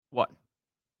What?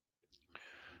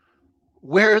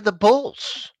 Where are the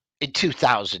Bulls in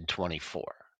 2024?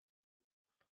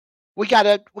 We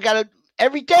gotta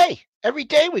every day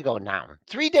we go down.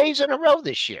 3 days in a row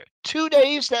this year. 2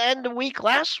 days to end the week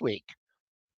last week.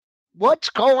 What's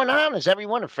going on? Is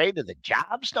everyone afraid of the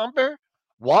jobs number?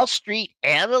 Wall Street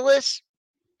analysts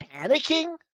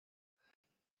panicking?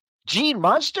 Gene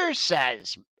Munster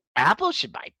says Apple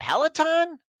should buy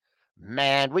Peloton?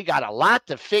 Man, we got a lot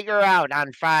to figure out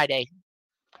on Friday.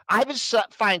 Ivan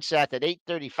Feinseth at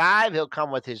 8:35. He'll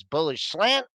come with his bullish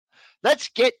slant. Let's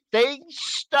get things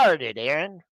started,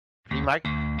 Aaron. Pre-market.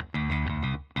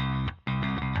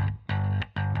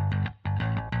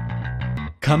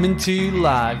 Coming to you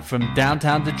live from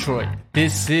downtown Detroit,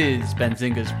 this is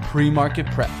Benzinga's Pre-Market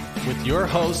Prep with your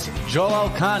hosts, Joel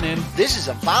Elconin. This is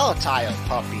a volatile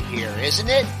puppy here, isn't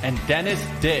it? And Dennis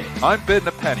Dick. I'm bidding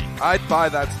a penny. I'd buy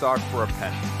that stock for a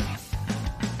penny.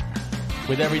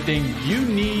 With everything you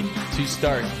need to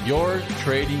start your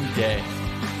trading day.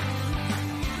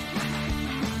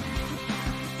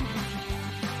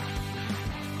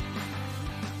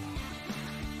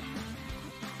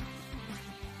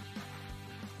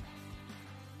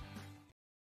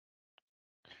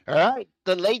 All right,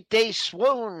 the late day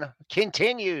swoon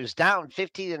continues down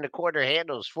 15 and a quarter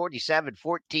handles, 47,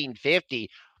 14.50,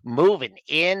 moving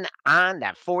in on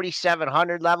that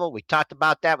 4,700 level. We talked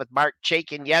about that with Mark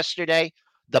Chaikin yesterday.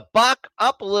 The buck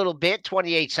up a little bit,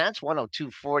 28 cents,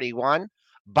 102.41.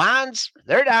 Bonds,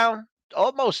 they're down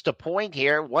almost a point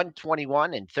here,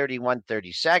 121 and 31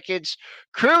 seconds.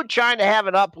 Crude trying to have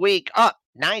an up week, up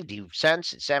 90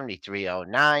 cents at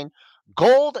 73.09.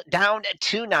 Gold down at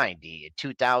 290 at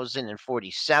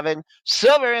 2,047.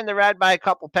 Silver in the red by a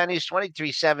couple pennies,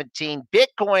 23.17.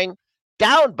 Bitcoin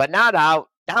down but not out,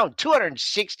 down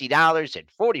 $260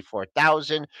 at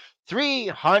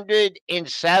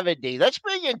 44,370. Let's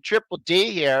bring in Triple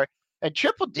D here. And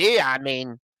Triple D, I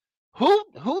mean, who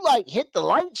like hit the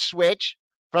light switch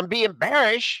from being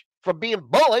bearish, from being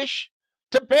bullish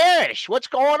to bearish? What's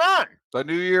going on? The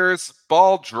New Year's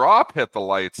ball drop hit the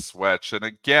light switch. And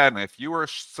again, if you were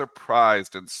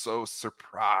surprised and so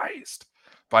surprised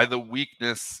by the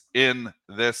weakness in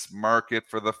this market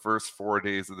for the first 4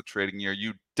 days of the trading year,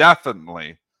 you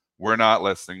definitely were not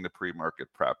listening to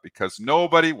Pre-Market Prep, because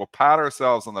nobody will pat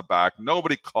ourselves on the back.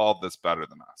 Nobody called this better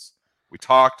than us. We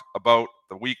talked about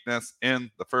the weakness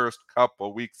in the first couple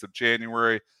of weeks of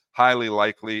January. Highly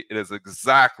likely it has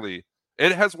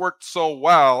worked so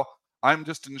well. I'm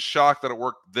just in shock that it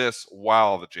worked this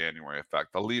well, the January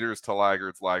effect. The leaders to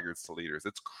laggards, laggards to leaders.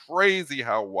 It's crazy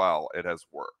how well it has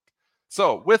worked.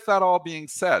 So with that all being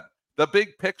said, the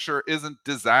big picture isn't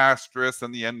disastrous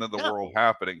and the end of the world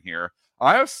happening here.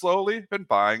 I have slowly been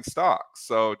buying stocks.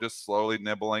 So just slowly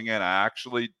nibbling in. I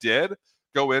actually did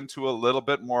go into a little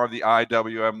bit more of the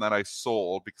IWM that I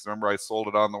sold, because remember I sold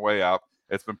it on the way up.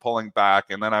 It's been pulling back.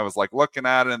 And then I was like looking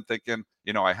at it and thinking,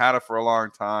 I had it for a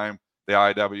long time, the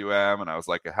IWM, and I was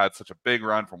like, it had such a big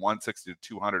run from 160 to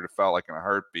 200. It felt like in a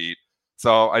heartbeat.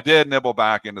 So I did nibble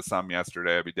back into some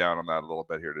yesterday. I'll be down on that a little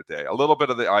bit here today. A little bit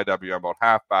of the IWM, about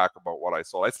half back about what I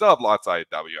sold. I still have lots of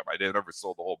IWM. I never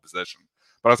sold the whole position,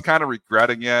 but I was kind of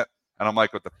regretting it. And I'm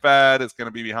like, with the Fed is going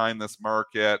to be behind this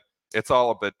market, it's all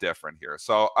a bit different here.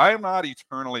 So I'm not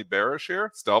eternally bearish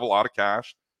here. Still have a lot of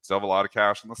cash. Still have a lot of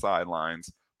cash on the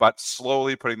sidelines, but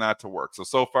slowly putting that to work.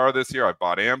 So far this year, I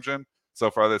bought Amgen. So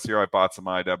far this year, I bought some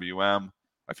IWM.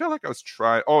 I feel like I was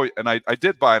trying. Oh, and I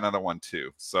did buy another one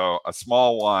too. So a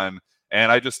small one.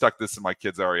 And I just stuck this in my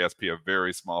kids' RESP, a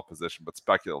very small position, but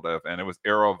speculative. And it was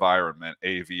AeroVironment,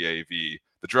 AVAV,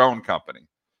 the drone company.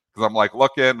 Because I'm like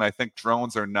looking, and I think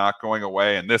drones are not going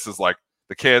away. And this is like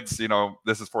the kids,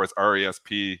 this is for his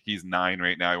RESP. He's 9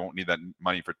 right now. He won't need that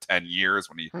money for 10 years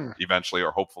when he eventually,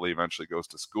 or hopefully eventually, goes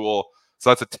to school. So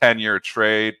that's a 10-year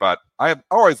trade. But I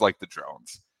always liked the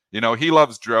drones. He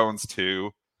loves drones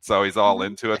too. So he's all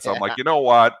into it. So I'm like, you know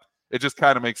what? It just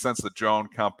kind of makes sense, the drone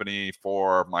company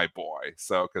for my boy.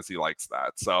 So, because he likes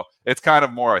that. So it's kind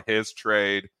of more of his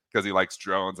trade because he likes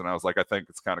drones. And I was like, I think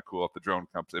it's kind of cool if the drone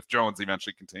company, if drones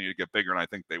eventually continue to get bigger, and I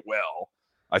think they will,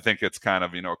 I think it's kind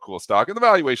of, a cool stock. And the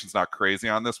valuation's not crazy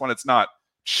on this one. It's not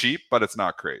cheap, but it's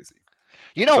not crazy.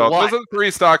 So what? Those are the 3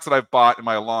 stocks that I've bought in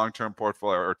my long-term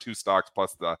portfolio, or 2 stocks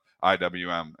plus the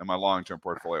IWM in my long-term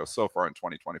portfolio so far in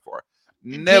 2024.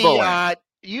 Nibbling.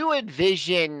 You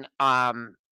envision a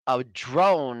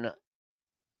drone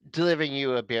delivering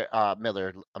you a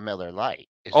Miller Lite.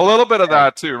 A little bit of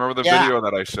that too. Remember the video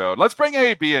that I showed? Let's bring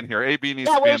AB in here. AB needs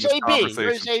to be in this conversation.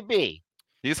 Where's AB?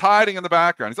 He's hiding in the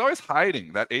background. He's always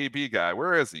hiding, that AB guy.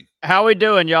 Where is he? How we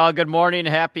doing, y'all? Good morning.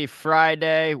 Happy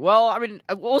Friday. Well, I mean,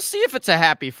 we'll see if it's a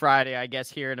happy Friday, I guess,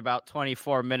 here in about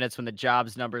 24 minutes when the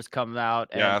jobs numbers come out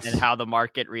and how the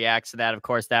market reacts to that. Of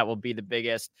course, that will be the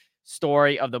biggest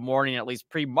story of the morning, at least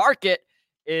pre-market,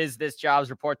 is this jobs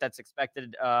report that's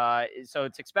expected. So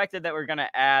it's expected that we're going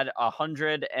to add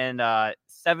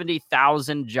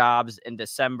 170,000 jobs in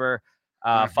December.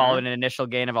 Following an initial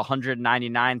gain of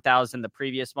 199,000 the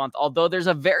previous month. Although there's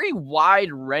a very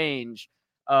wide range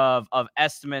of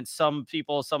estimates. Some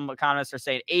economists are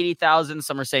saying 80,000.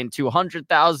 Some are saying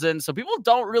 200,000. So people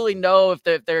don't really know if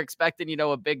they're expecting,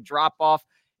 a big drop off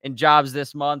in jobs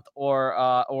this month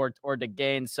or to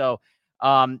gain. So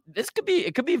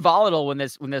it could be volatile when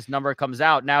this number comes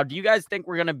out. Now, do you guys think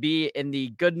we're going to be in the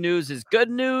good news is good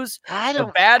news?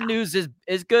 Bad news is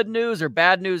good news, or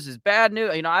bad news is bad news?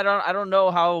 I don't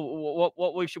know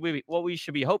what we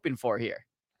should be hoping for here.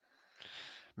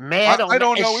 Man, I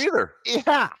don't know either.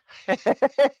 Yeah.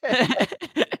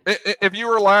 If you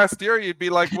were last year, you'd be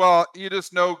like, well, you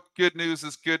just know good news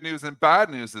is good news and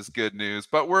bad news is good news.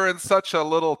 But we're in such a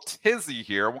little tizzy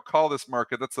here. We'll call this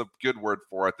market, that's a good word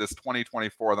for it. This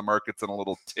 2024, the market's in a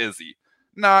little tizzy.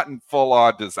 Not in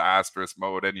full-on disastrous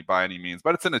mode by any means,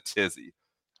 but it's in a tizzy.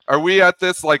 Are we at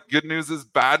this like good news is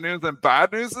bad news and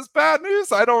bad news is bad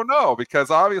news? I don't know, because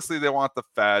obviously they want the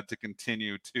Fed to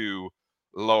continue to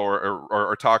lower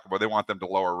or talk about, they want them to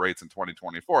lower rates in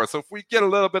 2024. So if we get a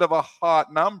little bit of a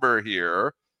hot number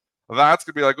here, that's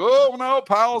gonna be like, oh no,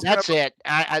 Powell's that's it.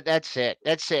 That's it.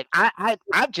 I'm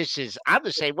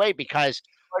the same way, because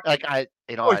like I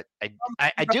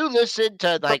do listen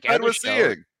to like other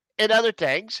shows and other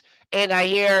things, and I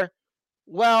hear,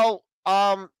 well,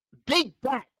 big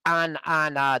bet on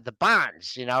the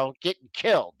bonds, getting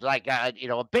killed, like a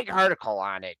big article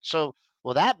on it. So,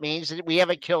 well, that means that we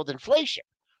haven't killed inflation.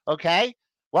 Okay.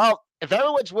 Well, if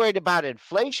everyone's worried about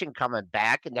inflation coming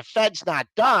back and the Fed's not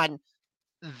done,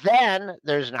 then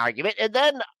there's an argument. And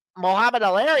then Mohamed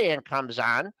El-Erian comes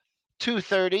on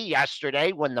 2:30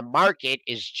 yesterday when the market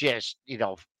is just,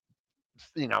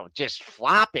 just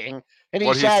flopping. And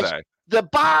he says the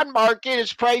bond market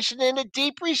is pricing in a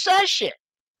deep recession.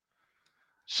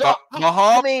 So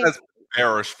Mohamed has been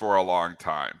bearish for a long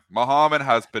time. Mohamed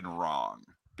has been wrong,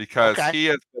 because he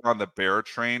has been on the bear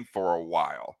train for a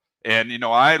while. And,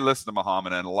 I listen to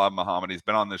Mohamed and love Mohamed. He's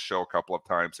been on this show a couple of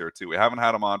times here too. We haven't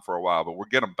had him on for a while, but we'll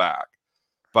get him back.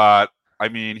 But, I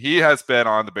mean, he has been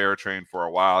on the bear train for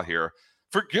a while here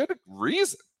for good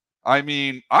reason. I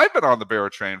mean, I've been on the bear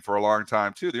train for a long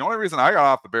time too. The only reason I got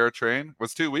off the bear train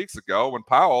was 2 weeks ago when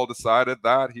Powell decided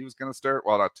that he was going to start,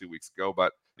 well, not 2 weeks ago,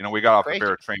 but, we got off the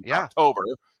bear train in October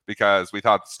because we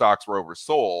thought the stocks were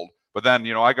oversold. But then,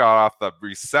 I got off the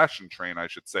recession train, I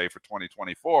should say, for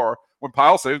 2024 when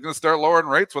Powell said he was going to start lowering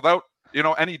rates without,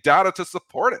 any data to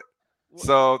support it.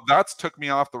 So that's took me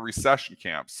off the recession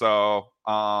camp. So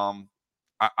I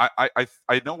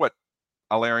know what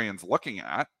El-Erian's looking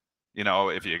at.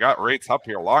 If you got rates up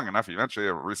here long enough, eventually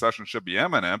a recession should be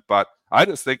imminent. But I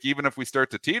just think even if we start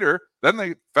to teeter, then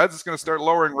the Fed's is going to start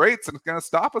lowering rates and it's going to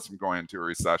stop us from going into a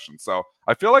recession. So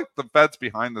I feel like the Fed's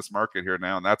behind this market here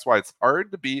now, and that's why it's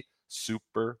hard to be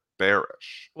super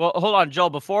bearish. Well, hold on, Joel.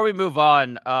 Before we move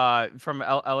on from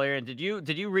El-Erian,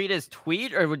 did you read his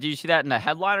tweet, or did you see that in the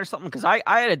headline or something? Because I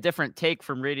had a different take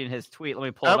from reading his tweet. Let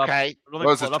me pull it up. What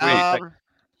was the tweet?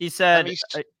 He said, he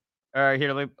said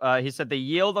the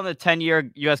yield on the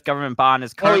 10-year U.S. government bond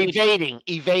is currently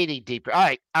evading deeper. All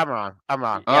right, I'm wrong.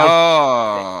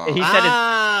 He said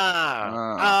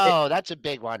that's a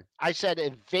big one. I said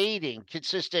evading,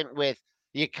 consistent with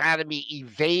the economy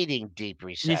evading deep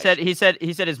recession. He said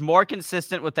is more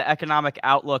consistent with the economic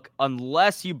outlook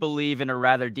unless you believe in a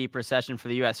rather deep recession for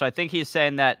the U.S. So I think he's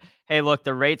saying that, hey, look,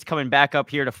 the rate's coming back up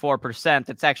here to 4%.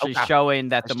 That's actually showing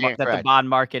that the bond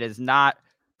market is not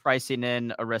pricing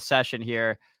in a recession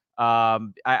here.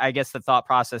 I guess the thought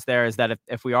process there is that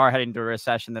if we are heading to a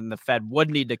recession, then the Fed would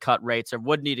need to cut rates or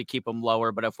would need to keep them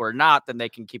lower. But if we're not, then they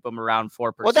can keep them around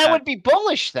 4%. Well, that would be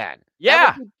bullish then.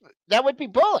 Yeah, that would be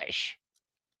bullish.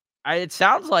 It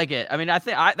sounds like it. I mean, I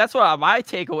think that's what my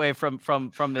takeaway from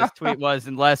this tweet was,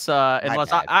 unless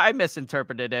I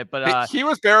misinterpreted it. But he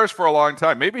was bearish for a long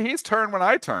time. Maybe he's turned when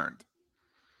I turned.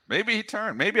 Maybe he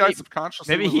turned. Maybe I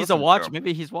subconsciously. Maybe he's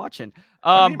Maybe he's watching.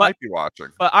 He might be watching.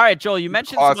 But all right, Joel, you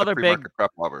mentioned some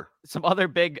other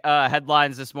big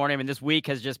headlines this morning. I mean, this week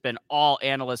has just been all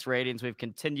analyst ratings. We've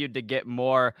continued to get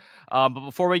more. But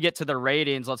before we get to the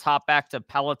ratings, let's hop back to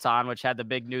Peloton, which had the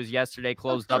big news yesterday,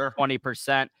 closed up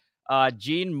 20%.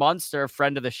 Gene Munster,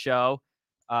 friend of the show,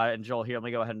 and Joel, here, let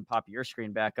me go ahead and pop your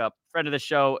screen back up. Friend of the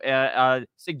show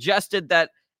suggested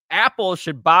that Apple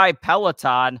should buy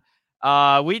Peloton.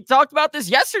 We talked about this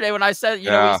yesterday when I said,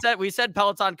 we said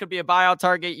Peloton could be a buyout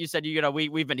target. You said,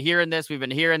 we've been hearing this.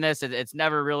 It's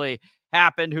never really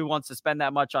happened. Who wants to spend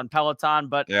that much on Peloton?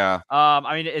 But I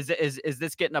mean, is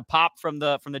this getting a pop from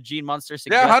the Gene Munster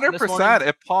suggestion? Yeah, 100%.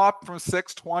 It popped from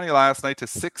 620 last night to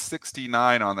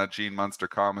 669 on that Gene Munster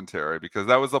commentary because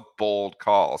that was a bold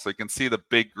call. So you can see the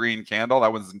big green candle.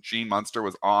 That was Gene Munster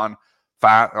was on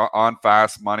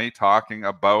Fast Money talking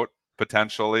about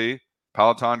potentially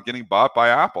Peloton getting bought by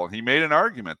Apple. He made an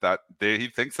argument that he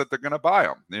thinks that they're going to buy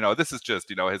them. This is just,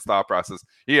 his thought process.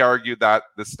 He argued that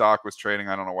the stock was trading,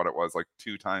 I don't know what it was, like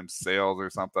 2 times sales or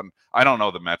something. I don't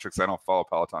know the metrics. I don't follow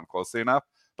Peloton closely enough,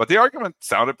 but the argument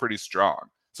sounded pretty strong.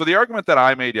 So the argument that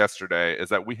I made yesterday is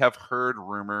that we have heard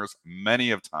rumors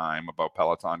many of time about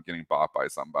Peloton getting bought by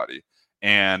somebody.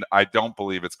 And I don't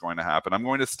believe it's going to happen. I'm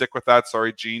going to stick with that.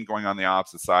 Sorry, Gene, going on the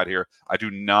opposite side here. I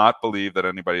do not believe that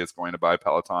anybody is going to buy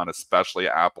Peloton, especially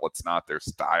Apple. It's not their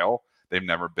style. They've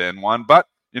never been one. But,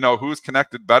 who's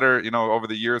connected better, over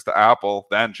the years to Apple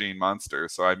than Gene Munster?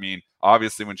 So, I mean,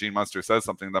 obviously when Gene Munster says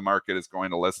something, the market is going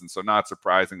to listen. So not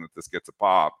surprising that this gets a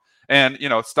pop. And,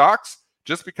 stocks,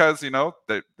 just because,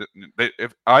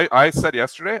 if I said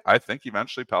yesterday, I think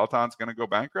eventually Peloton's going to go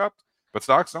bankrupt. But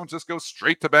stocks don't just go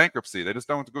straight to bankruptcy. They just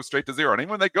don't go straight to zero. And even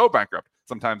when they go bankrupt,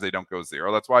 sometimes they don't go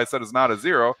zero. That's why I said it's not a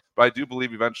zero, but I do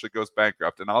believe eventually it goes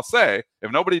bankrupt. And I'll say,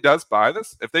 if nobody does buy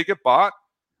this, if they get bought,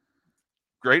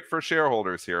 great for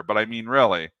shareholders here. But I mean,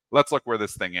 really, let's look where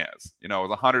this thing is. It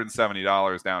was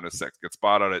 $170 down to $6. Gets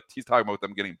bought out at, he's talking about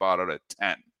them getting bought out at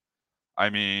 10. I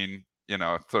mean,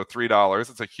 so $3,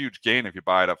 it's a huge gain if you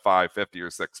buy it at $5.50 or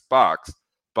 $6.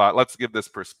 But let's give this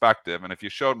perspective. And if you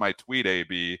showed my tweet,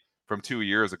 AB, from 2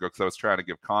 years ago, because I was trying to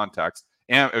give context,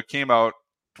 and it came out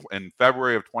in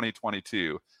February of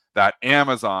 2022 that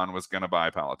Amazon was going to buy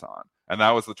Peloton. And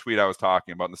that was the tweet I was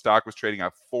talking about. And the stock was trading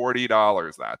at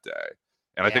 $40 that day.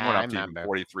 And I think it went up to even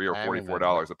 $43 or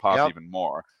 $44. It popped even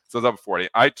more. So it's up 40.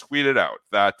 I tweeted out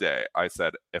that day. I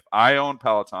said, if I own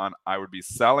Peloton, I would be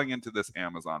selling into this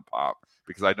Amazon pop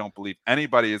because I don't believe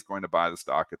anybody is going to buy the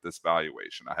stock at this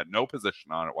valuation. I had no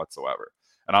position on it whatsoever.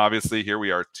 And obviously here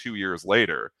we are 2 years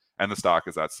later, and the stock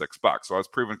is at $6. So I was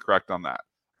proven correct on that.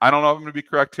 I don't know if I'm going to be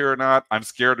correct here or not. I'm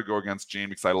scared to go against Gene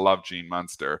because I love Gene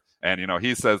Munster. And,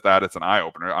 he says that it's an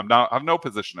eye-opener. I have no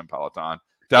position in Peloton.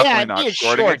 Definitely not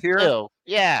shorting it here. Too.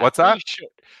 Yeah. What's that?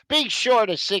 Being short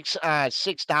of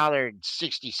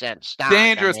 $6.60 stock.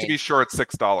 Dangerous to be short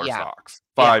 $6 stocks,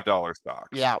 $5 stocks.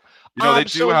 Yeah. They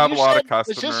do have a lot of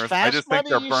customers. I just think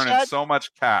they're burning so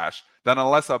much cash that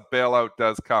unless a bailout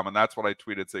does come, and that's what I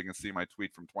tweeted, so you can see my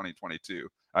tweet from 2022.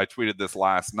 I tweeted this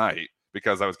last night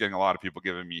because I was getting a lot of people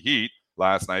giving me heat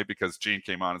last night because Gene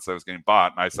came on and said it was getting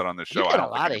bought, and I said on this show, I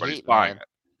don't think anybody's buying it.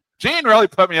 Gene really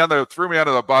threw me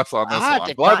under the bus on this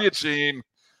one. Love you, Gene.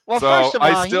 Well, first of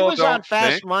all, he was on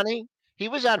Fast Money. He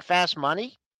was on Fast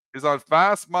Money. He's on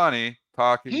Fast Money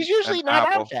talking. He's usually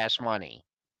not on Fast Money.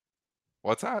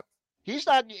 What's that? He's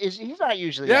not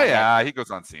usually. Yeah. He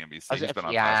goes on CNBC. He's been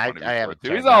on Fast Money before,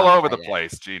 too. He's all over the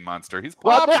place, Gene Munster. He's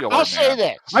popular. I'll say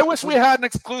this. I wish we had an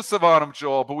exclusive on him,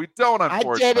 Joel, but we don't,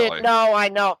 unfortunately. I didn't. No, I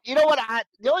know. You know what?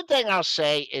 The only thing I'll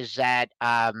say is that,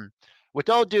 with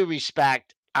all due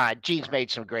respect, Gene's made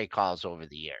some great calls over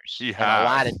the years. He has. A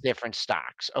lot of different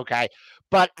stocks. Okay.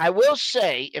 But I will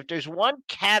say, if there's one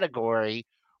category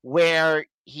where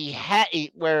he's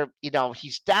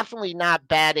definitely not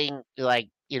batting like,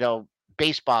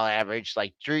 baseball average,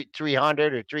 like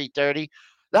 300 or 330,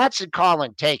 that's in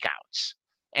calling takeouts.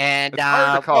 And it's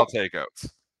hard to call takeouts.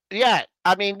 Yeah.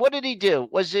 I mean, what did he do?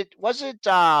 Was it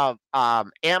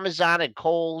Amazon and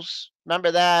Kohl's?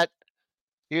 Remember that?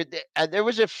 There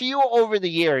was a few over the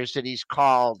years that he's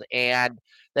called, and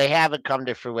they haven't come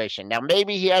to fruition. Now,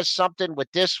 maybe he has something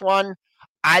with this one.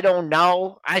 I don't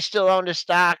know. I still own the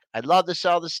stock. I'd love to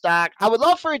sell the stock. I would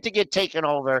love for it to get taken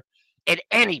over at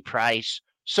any price,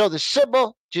 so the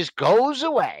symbol just goes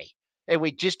away, and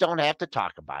we just don't have to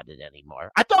talk about it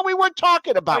anymore. I thought we weren't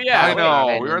talking about. I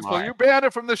know. We weren't supposed. You banned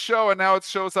it from the show, and now it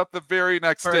shows up the very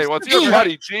next day. Well, it's your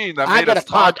buddy Gene that made us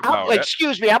talk about it.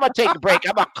 Excuse me. I'm gonna take a break.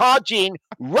 I'm gonna call Gene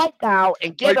right now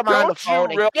and get him on the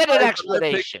phone and get an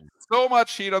explanation. So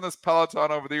much heat on this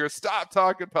Peloton over the years. Stop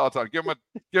talking Peloton.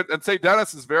 And say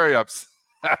Dennis is very upset.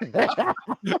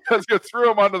 Because you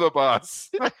threw him under the bus.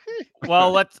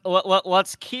 Well,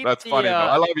 let's keep. That's funny. Though.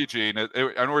 I love you, Gene.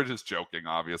 And we're just joking.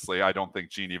 Obviously, I don't think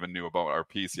Gene even knew about our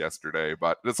piece yesterday,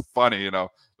 but it's funny, that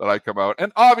I come out.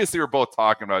 And obviously, we're both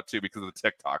talking about it too because of the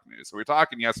TikTok news. So we were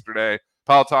talking yesterday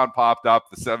Peloton popped up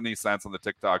the 70 cents on the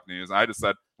TikTok news. And I just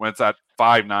said, when it's at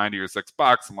 $5.90 or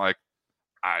 $6, I'm like,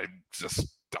 I just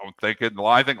don't think it.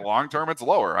 I think long term it's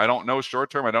lower. I don't know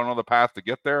short term. I don't know the path to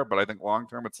get there, but I think long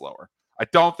term it's lower. I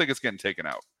don't think it's getting taken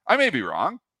out. I may be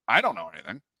wrong. I don't know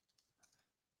anything.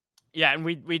 Yeah, and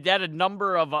we did a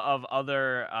number of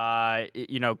other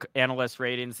analyst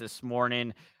ratings this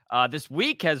morning. This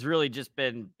week has really just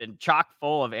been chock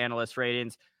full of analyst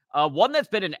ratings. One that's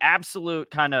been an absolute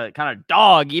kind of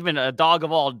dog, even a dog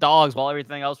of all dogs, while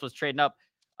everything else was trading up.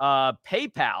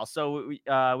 PayPal. So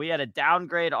we had a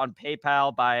downgrade on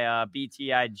PayPal by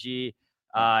BTIG.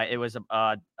 It was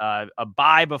a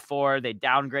buy before they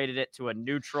downgraded it to a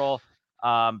neutral.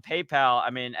 PayPal, I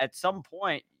mean, at some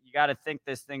point you got to think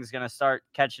this thing's going to start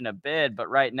catching a bid, but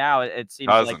right now it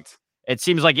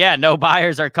seems like no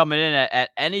buyers are coming in at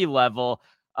any level.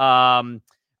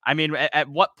 I mean, at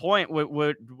what point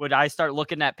would I start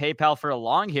looking at PayPal for a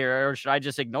long here, or should I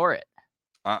just ignore it?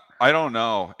 I don't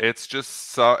know. It's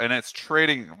just so, and it's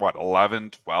trading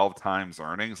 11, 12 times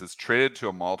earnings. It's traded to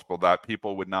a multiple that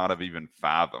people would not have even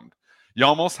fathomed. You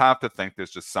almost have to think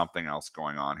there's just something else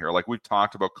going on here. Like we've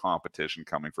talked about competition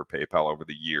coming for PayPal over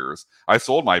the years. I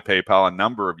sold my PayPal a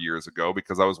number of years ago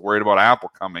because I was worried about Apple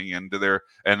coming into there,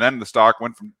 and then the stock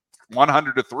went from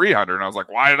 100 to 300, and I was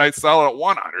like, why did I sell it at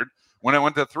 100 when it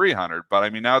went to 300? But I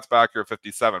mean, now it's back here at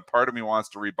 57. Part of me wants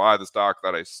to rebuy the stock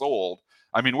that I sold.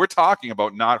 I mean, we're talking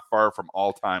about not far from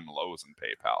all-time lows in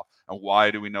PayPal. And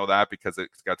why do we know that? Because it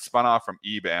got spun off from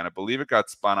eBay, and I believe it got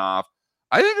spun off,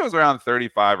 I think it was around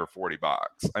 35 or 40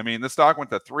 bucks. I mean, the stock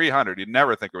went to 300. You'd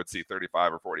never think it would see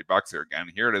 35 or 40 bucks here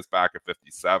again. Here it is back at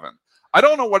 57. I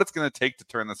don't know what it's going to take to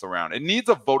turn this around. It needs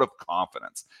a vote of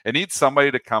confidence. It needs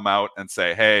somebody to come out and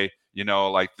say, hey,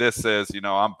 like this is,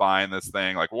 I'm buying this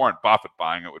thing. Like Warren Buffett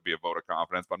buying it would be a vote of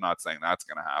confidence, but I'm not saying that's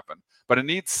going to happen. But it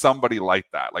needs somebody like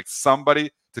that, like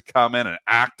somebody to come in, an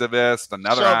activist,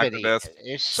 another activist,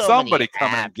 somebody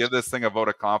come in and give this thing a vote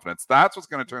of confidence. That's what's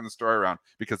going to turn the story around,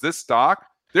 because this stock,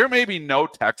 there may be no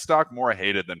tech stock more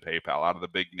hated than PayPal out of the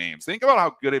big names. Think about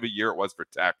how good of a year it was for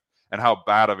tech and how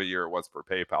bad of a year it was for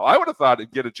PayPal. I would have thought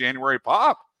it'd get a January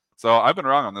pop. So I've been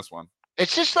wrong on this one.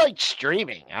 It's just like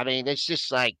streaming. I mean, it's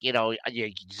just like, you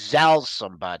Zelle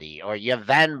somebody or you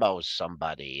Venmo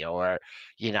somebody or,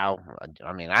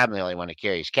 I mean, I'm the only one who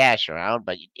carries cash around,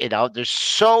 but, there's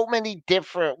so many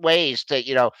different ways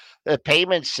to, the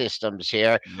payment systems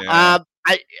here. Yeah.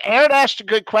 Aaron asked a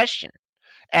good question.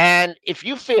 And if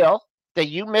you feel that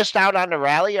you missed out on the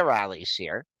rally of rallies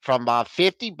here from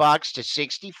 $50 to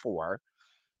 64,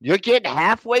 you're getting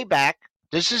halfway back.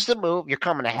 This is the move. You're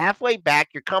coming halfway back.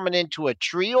 You're coming into a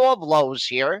trio of lows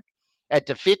here at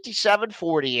the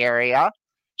 57.40 area.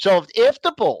 So if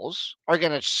the Bulls are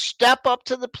going to step up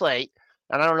to the plate,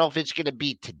 and I don't know if it's going to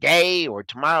be today or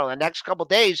tomorrow, the next couple of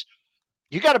days,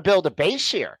 you got to build a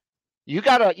base here. You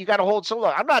gotta hold some low.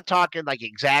 I'm not talking like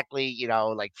exactly,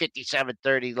 like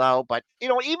 57.30 low, but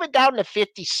even down to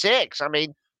 56. I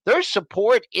mean, there's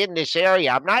support in this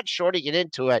area. I'm not sure to get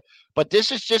into it, but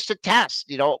this is just a test.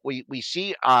 We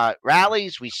see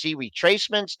rallies, we see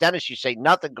retracements. Dennis, you say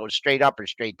nothing goes straight up or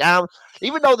straight down,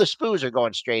 even though the SPOOs are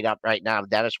going straight up right now.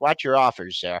 Dennis, watch your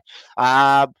offers there.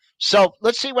 So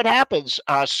let's see what happens.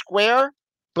 Square,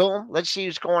 boom. Let's see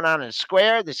what's going on in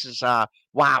Square. This is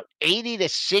 80 to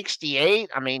 68.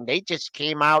 I mean, they just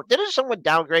came out. Didn't someone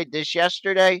downgrade this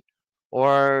yesterday,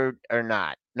 or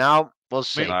not? No. We'll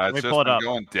see. It's just been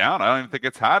going down. I don't even think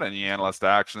it's had any analyst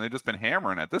action. They've just been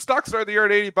hammering it. This stock started the year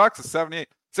at $80. It's 78,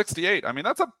 68. I mean,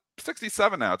 that's up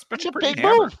 67 now. It's been a pretty big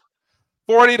hammered. move.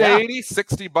 40 to 80,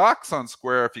 $60 on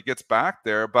Square if he gets back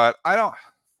there. But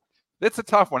it's a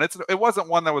tough one. It wasn't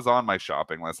one that was on my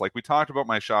shopping list. Like we talked about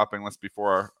my shopping list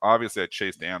before. Obviously, I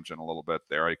chased Amgen a little bit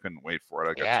there. I couldn't wait for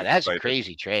it. That's a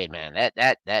crazy trade, man.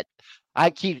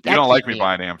 You don't like me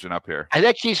buying Amgen up here.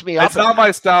 That keeps me up. It's not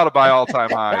my style to buy all-time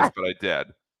highs, but I did.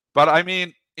 But I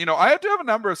mean, I do have a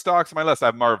number of stocks on my list. I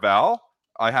have Marvell.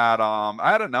 I had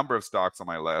a number of stocks on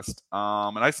my list,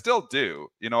 and I still do.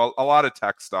 A lot of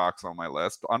tech stocks on my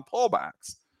list on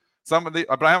pullbacks.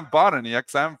 But I haven't bought any yet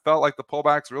because I haven't felt like the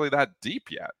pullback's really that deep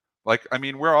yet. Like, I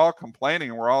mean, we're all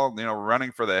complaining and we're all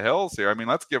running for the hills here. I mean,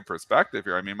 let's give perspective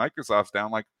here. I mean, Microsoft's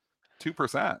down like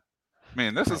 2%. I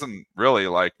mean, this isn't really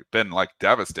been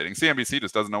devastating. CNBC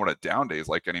just doesn't know what a down day is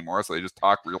like anymore, so they just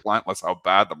talk relentless how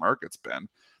bad the market's been.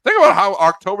 Think about how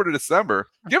October to December,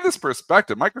 give this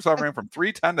perspective. Microsoft ran from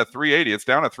 310 to 380. It's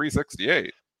down to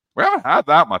 368. We haven't had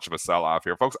that much of a sell-off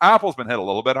here, folks. Apple's been hit a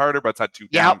little bit harder, but it's had two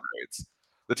downgrades.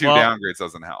 The two downgrades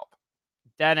doesn't help.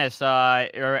 Dennis, I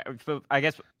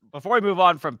guess before we move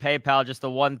on from PayPal, just the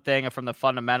one thing from the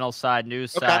fundamental side,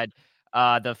 news side.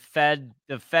 The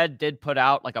Fed did put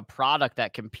out like a product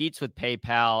that competes with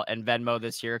PayPal and Venmo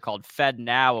this year called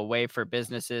FedNow, a way for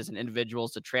businesses and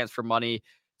individuals to transfer money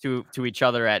to each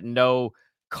other at no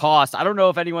cost. I don't know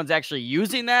if anyone's actually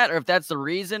using that or if that's the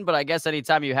reason, but I guess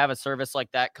anytime you have a service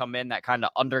like that come in that kind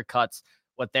of undercuts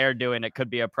what they're doing, it could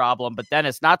be a problem. But then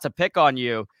it's not to pick on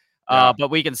you.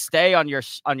 But we can stay on your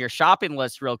shopping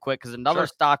list real quick because another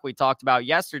stock we talked about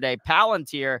yesterday,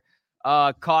 Palantir,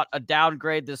 caught a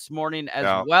downgrade this morning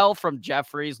as well from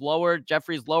Jefferies.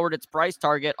 Jefferies lowered its price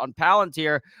target on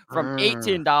Palantir from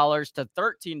 $18 to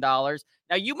 $13.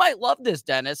 Now you might love this,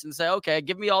 Dennis, and say, okay,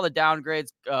 give me all the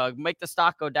downgrades, make the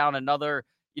stock go down another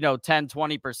 10,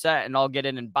 20%, and I'll get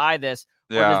in and buy this.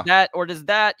 Yeah. Or does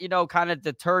that, kind of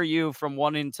deter you from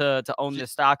wanting to own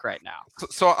this stock right now?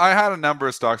 So I had a number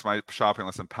of stocks on my shopping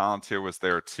list, and Palantir was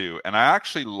there too. And I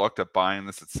actually looked at buying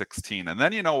this at 16. And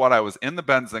then you know what? I was in the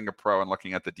Benzinga Pro and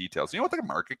looking at the details. You know what the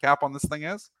market cap on this thing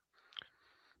is?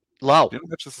 Low. Do you know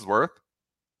how much this is worth?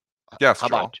 Yes, how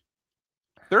much?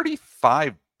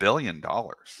 $35 billion.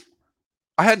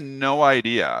 I had no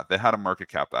idea they had a market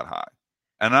cap that high.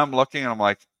 And I'm looking and I'm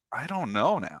like, I don't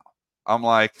know now. I'm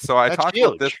like, so I talked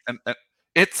about this, and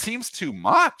it seems too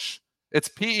much. Its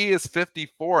PE is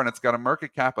 54, and it's got a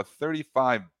market cap of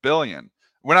 35 billion.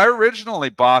 When I originally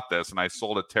bought this, and I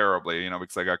sold it terribly,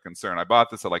 because I got concerned, I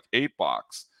bought this at like $8,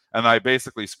 and I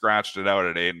basically scratched it out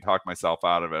at 8 and talked myself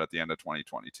out of it at the end of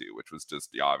 2022, which was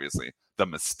just obviously the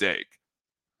mistake.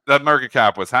 That market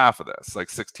cap was half of this,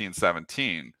 like 16,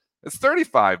 17. It's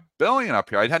 35 billion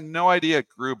up here. I had no idea it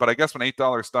grew, but I guess when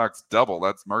 $8 stocks double,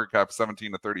 that's market cap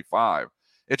 17 to 35.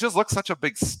 It just looks such a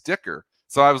big sticker.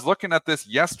 So I was looking at this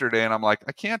yesterday and I'm like,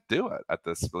 I can't do it at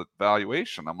this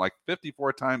valuation. I'm like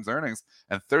 54 times earnings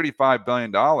and $35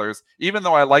 billion, even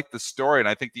though I like the story and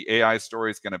I think the AI story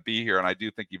is going to be here. And I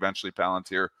do think eventually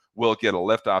Palantir will get a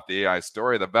lift off the AI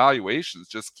story. The valuation is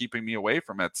just keeping me away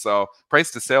from it. So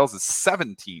price to sales is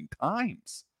 17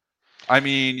 times. I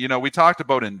mean, we talked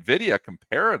about NVIDIA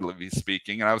comparatively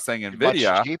speaking, and I was saying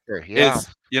NVIDIA much cheaper, is,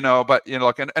 but,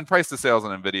 look, and price to sales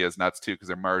on NVIDIA is nuts too because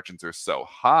their margins are so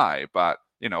high. But,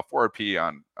 forward P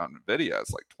on NVIDIA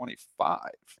is like 25.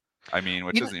 I mean,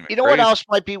 which isn't even crazy. What else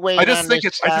might be weighing I just on think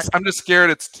this I'm just scared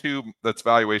that's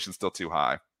valuation still too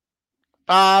high.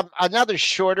 Another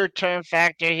shorter term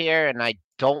factor here, and I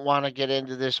don't want to get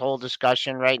into this whole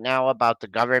discussion right now about the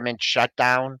government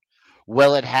shutdown.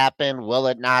 Will it happen? Will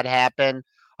it not happen?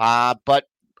 But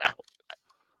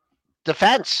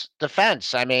defense.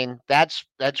 I mean, that's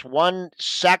one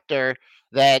sector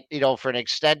that, for an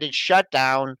extended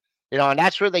shutdown, and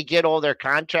that's where they get all their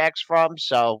contracts from.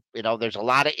 So, there's a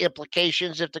lot of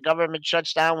implications if the government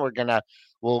shuts down.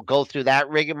 We'll go through that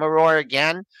rigmarole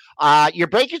again. You're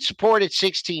breaking support at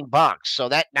 $16. So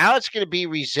that now it's going to be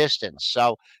resistance.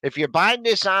 So if you're buying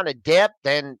this on a dip,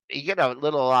 then you get a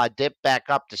little dip back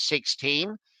up to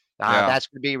 16. That's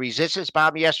going to be resistance,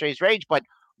 bottom of yesterday's range. But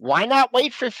why not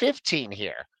wait for 15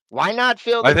 here? Why not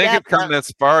fill the I think gap? if come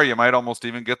this far, you might almost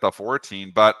even get the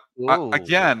 14. But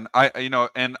again,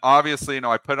 and obviously,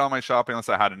 I put it on my shopping list.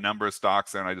 I had a number of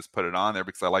stocks there, and I just put it on there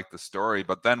because I like the story.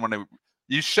 But then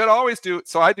you should always do,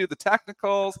 so I do the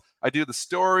technicals, I do the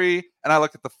story, and I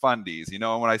look at the fundies.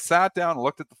 And when I sat down and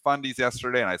looked at the fundies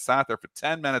yesterday, and I sat there for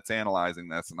 10 minutes analyzing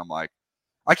this, and I'm like,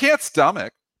 I can't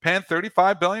stomach paying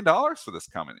 $35 billion for this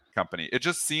company. It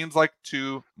just seems like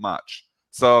too much.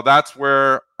 So that's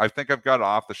where I think I've got it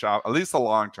off the shop, at least the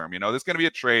long term. There's going to be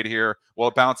a trade here. Will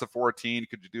it bounce at 14?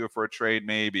 Could you do it for a trade?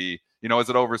 Maybe. Is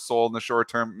it oversold in the short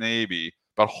term? Maybe.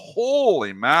 But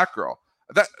holy mackerel.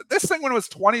 This thing, when it was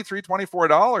 $23, $24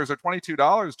 or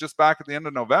 $22 just back at the end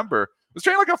of November, was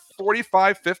trading like a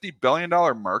 $45-50 billion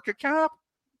market cap.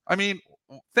 I mean,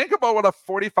 think about what a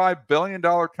 $45 billion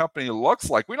company looks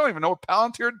like. We don't even know what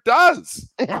Palantir does.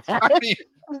 I mean,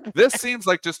 this seems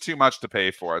like just too much to pay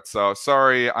for it. So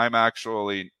sorry, I'm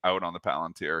actually out on the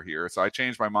Palantir here. So I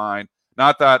changed my mind.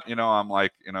 Not that, I'm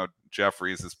like,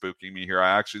 Jefferies is spooking me here.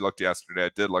 I actually looked yesterday.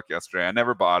 I did look yesterday. I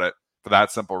never bought it. For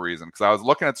that simple reason, because I was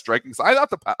looking at striking. So I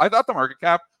thought the market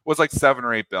cap was like 7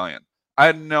 or 8 billion. I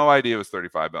had no idea it was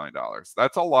 $35 billion.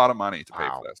 That's a lot of money to pay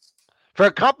for this. For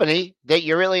a company that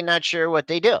you're really not sure what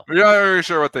they do. You're not really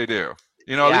sure what they do.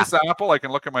 At least Apple, I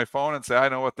can look at my phone and say I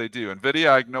know what they do.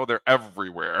 NVIDIA, I know they're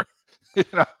everywhere.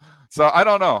 So I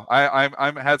don't know.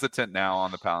 I'm hesitant now on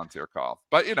the Palantir call.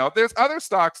 But there's other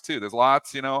stocks too. There's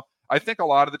lots. I think a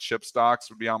lot of the chip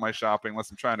stocks would be on my shopping list.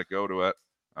 I'm trying to go to it.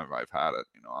 I've had it,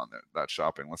 on that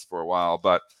shopping list for a while,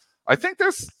 but I think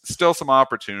there's still some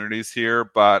opportunities here.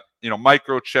 But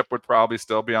Microchip would probably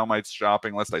still be on my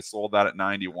shopping list. I sold that at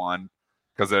 91.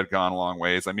 because it had gone a long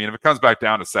ways. I mean, if it comes back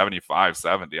down to 75,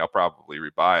 70, I'll probably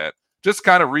rebuy it. Just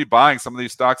kind of rebuying some of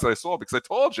these stocks that I sold, because I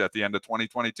told you at the end of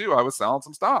 2022, I was selling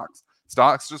some stocks.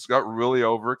 Stocks just got really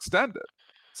overextended.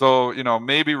 So,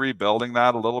 maybe rebuilding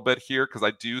that a little bit here, because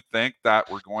I do think that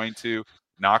we're going to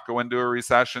not go into a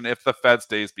recession if the Fed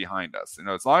stays behind us.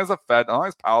 As long as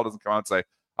Powell doesn't come out and say,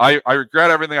 I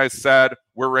regret everything I said,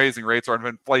 we're raising rates, or if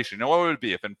inflation. You know what it would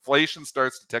be? If inflation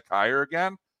starts to tick higher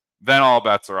again, then all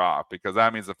bets are off, because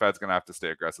that means the Fed's going to have to stay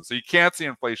aggressive. So you can't see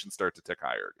inflation start to tick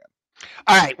higher again.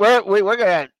 All right, we're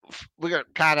gonna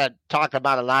kind of talk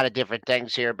about a lot of different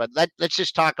things here, but let's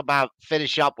just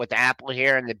finish up with Apple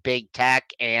here and the big tech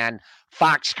and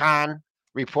Foxconn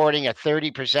reporting a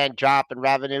 30% drop in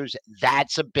revenues.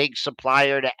 That's a big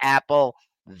supplier to Apple.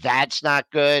 That's not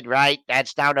good, right?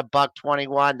 That's down to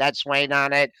 $1.21. That's weighing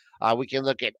on it. We can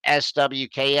look at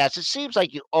SWKS. It seems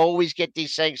like you always get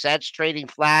these things. That's trading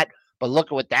flat. But look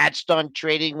at what that's done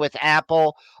trading with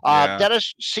Apple.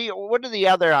 Dennis, see, what are the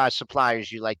other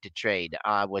suppliers you like to trade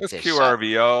with this?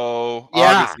 QRVO.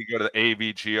 Obviously, go to the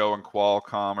AVGO and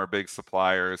Qualcomm are big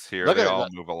suppliers here. They all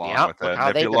move along with it.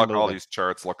 And if you look, all these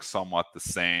charts look somewhat the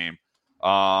same.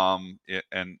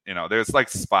 There's like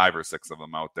 5 or 6 of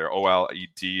them out there.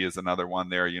 OLED is another one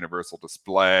there. Universal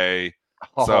Display.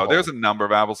 So there's a number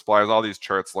of Apple suppliers. All these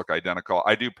charts look identical.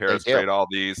 I do pairs trade all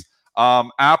these.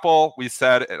 Apple, we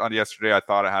said on yesterday, I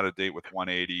thought it had a date with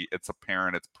 180. It's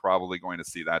apparent it's probably going to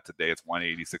see that today. It's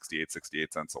 180,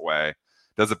 68 cents away.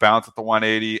 Does it bounce at the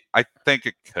 180? I think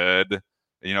it could.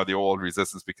 The old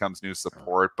resistance becomes new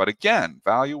support. But again,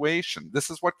 valuation. This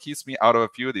is what keeps me out of a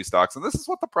few of these stocks. And this is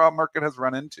what the problem market has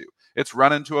run into. It's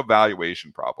run into a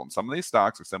valuation problem. Some of these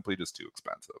stocks are simply just too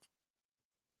expensive.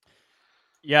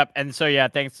 Yep. And so,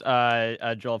 thanks,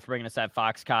 Joel, for bringing us that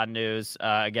Foxconn news.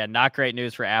 Again, not great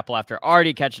news for Apple after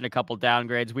already catching a couple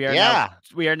downgrades. We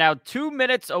are now 2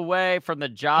 minutes away from the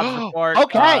jobs report.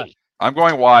 Okay. I'm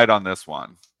going wide on this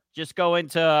one. Just go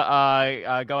into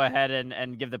go ahead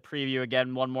and give the preview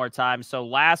again one more time. So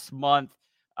last month,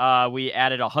 we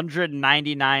added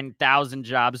 199,000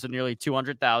 jobs, so nearly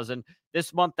 200,000.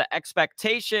 This month, the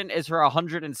expectation is for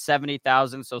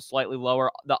 170,000, so slightly lower.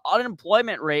 The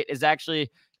unemployment rate is actually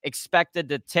expected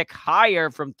to tick higher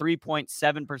from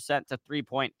 3.7% to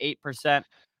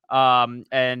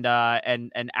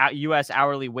 3.8%. And U.S.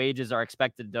 hourly wages are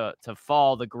expected to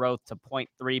fall, the growth to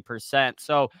 0.3%.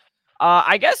 So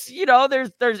I guess,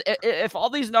 there's if all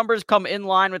these numbers come in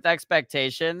line with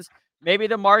expectations, maybe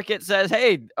the market says,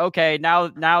 hey, okay,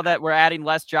 now that we're adding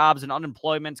less jobs and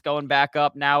unemployment's going back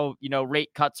up, now,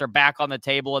 rate cuts are back on the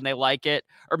table and they like it.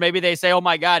 Or maybe they say, oh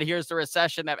my God, here's the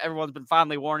recession that everyone's been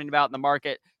finally warning about and the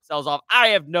market sells off. I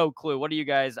have no clue. What do you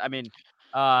guys,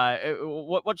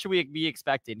 what should we be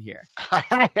expecting here?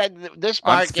 This market,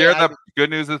 I'm scared that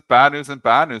good news is bad news and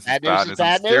bad news is bad news.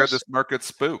 I'm scared this market's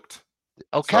spooked.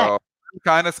 Okay. So I'm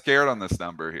kind of scared on this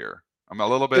number here. I'm a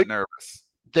little bit nervous.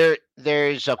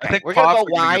 There's okay. We're gonna go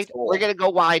wide. We're gonna go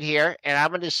wide here, and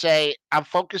I'm gonna say I'm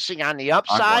focusing on the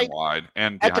upside. I'm going wide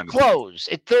and at the close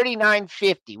at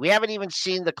 39.50. We haven't even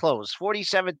seen the close.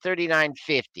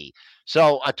 47.39.50.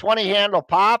 So a 20 handle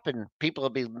pop, and people will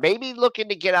be maybe looking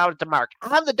to get out at the mark.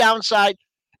 On the downside,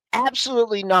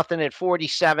 absolutely nothing at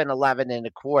 47.11 and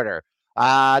a quarter.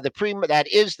 That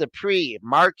is the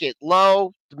pre-market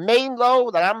low. The main low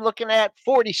that I'm looking at,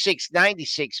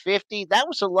 46.96.50. That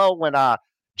was a low when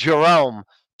Jerome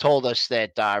told us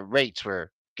that rates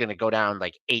were going to go down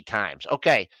like 8 times.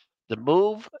 Okay,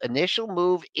 the initial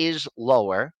move is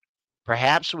lower.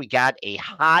 Perhaps we got a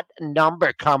hot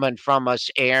number coming from us,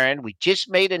 Aaron. We just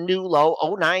made a new low,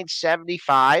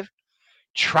 09.75.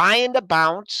 Trying to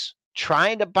bounce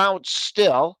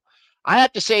still. I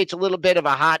have to say it's a little bit of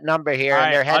a hot number here,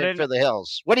 and they're headed for the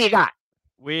hills. What do you got?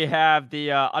 We have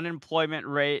the unemployment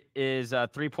rate is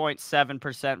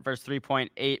 3.7% versus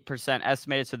 3.8%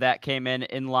 estimated, so that came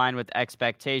in line with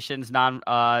expectations.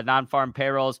 Non-farm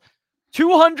payrolls,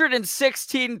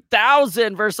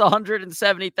 216,000 versus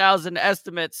 170,000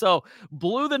 estimates, so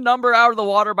blew the number out of the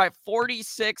water by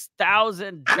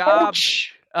 46,000 jobs.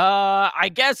 Ouch. I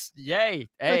guess, yay.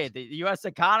 Hey, the U.S.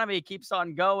 economy keeps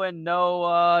on going.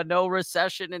 No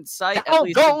recession in sight. How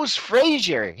goes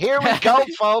Frazier? Here we go,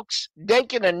 folks.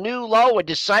 Making a new low, a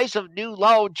decisive new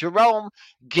low. Jerome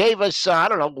gave us, I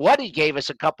don't know what he gave us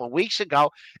a couple of weeks ago.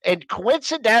 And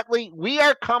coincidentally, we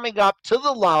are coming up to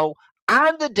the low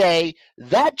on the day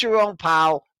that Jerome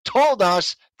Powell told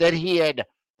us that he had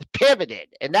pivoted,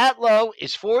 and that low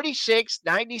is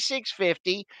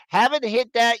 46.96.50. Haven't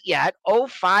hit that yet.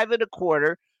 05 and a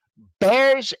quarter.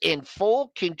 Bears in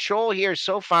full control here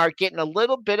so far, getting a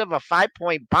little bit of a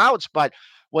 5-point bounce, but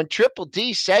when Triple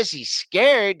D says he's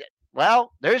scared,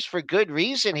 well, there's for good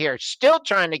reason here. Still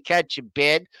trying to catch a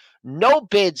bid. No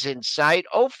bids in sight.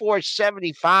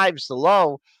 0475 is the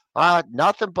low.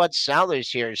 Nothing but sellers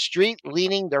here. Street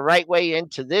leaning the right way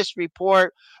into this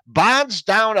report. Bonds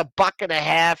down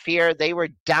 $1.50 here. They were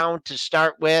down to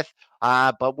start with.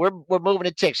 But we're moving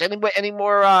in ticks. Any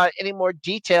more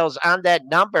details on that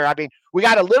number? I mean, we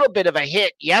got a little bit of a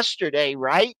hit yesterday,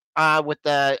 right? With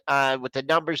the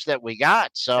numbers that we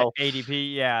got. So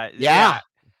ADP, yeah.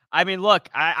 I mean, look,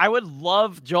 I would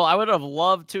love, Joel, I would have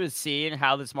loved to have seen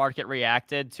how this market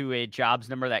reacted to a jobs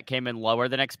number that came in lower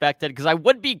than expected, because I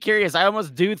would be curious. I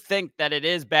almost do think that it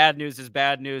is bad news is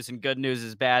bad news and good news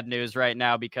is bad news right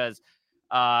now, because,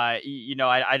 I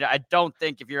don't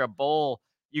think if you're a bull,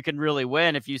 you can really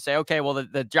win if you say, okay, well,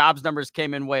 the jobs numbers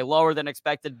came in way lower than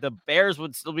expected. The bears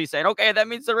would still be saying, okay, that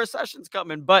means the recession's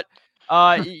coming. But,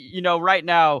 right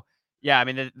now, yeah, I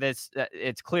mean,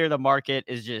 it's clear the market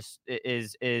is just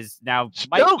is now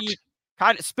Spooked. might be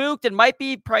kind of spooked and might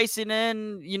be pricing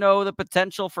in, the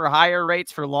potential for higher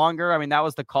rates for longer. I mean, that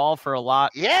was the call for a lot.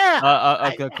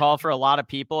 Yeah. The call for a lot of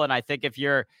people. And I think if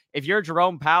you're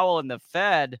Jerome Powell and the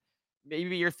Fed,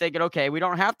 maybe you're thinking, okay, we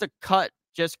don't have to cut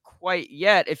just quite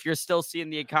yet if you're still seeing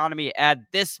the economy add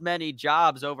this many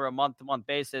jobs over a month-to-month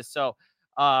basis. So,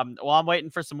 I'm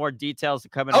waiting for some more details to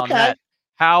come in on that.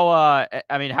 How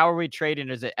are we trading?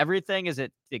 Is it everything? Is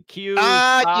it the Q? You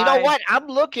know what? I'm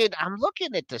looking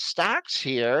at the stocks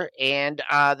here, and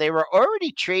they were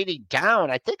already trading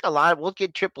down. I think we'll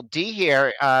get Triple D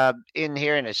here in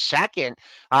a second.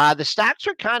 The stocks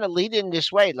are kind of leading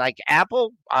this way. Like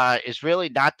Apple is really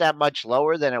not that much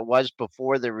lower than it was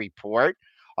before the report.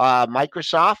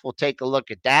 Microsoft, we'll take a look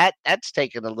at that. That's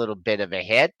taken a little bit of a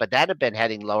hit, but that had been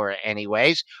heading lower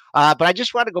anyways. But I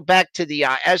just want to go back to the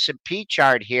S&P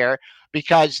chart here,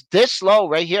 because this low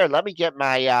right here, let me get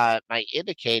my my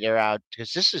indicator out,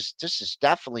 because this is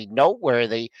definitely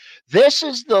noteworthy. This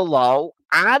is the low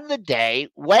on the day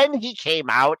when he came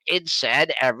out and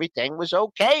said everything was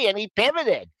okay, and he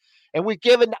pivoted. And we've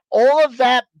given all of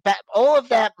that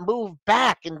move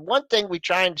back. And one thing we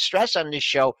try and stress on this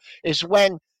show is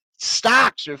when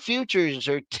stocks or futures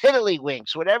or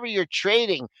tiddlywinks, whatever you're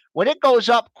trading, when it goes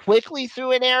up quickly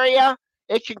through an area,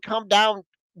 it can come down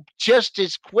just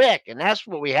as quick. And that's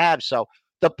what we have. So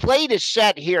the plate is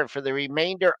set here for the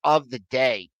remainder of the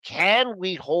day. Can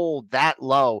we hold that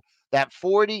low, that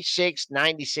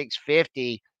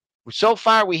 46.9650? So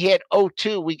far, we hit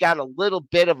 02. We got a little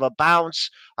bit of a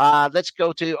bounce. Let's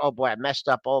go to, oh boy, I messed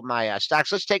up all my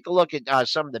stocks. Let's take a look at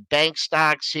some of the bank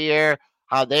stocks here,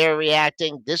 how they're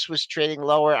reacting. This was trading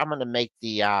lower. I'm going to make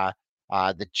the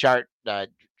chart. I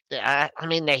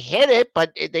mean, they hit it,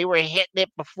 but they were hitting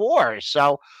it before.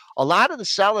 So a lot of the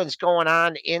selling's going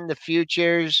on in the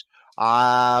futures.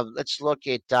 Let's look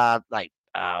at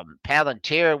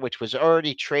Palantir, which was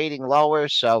already trading lower.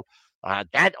 So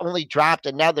that only dropped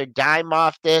another dime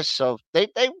off this. So they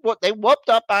whooped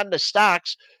up on the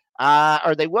stocks,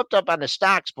 or they whooped up on the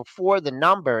stocks before the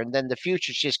number, and then the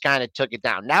futures just kind of took it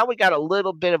down. Now we got a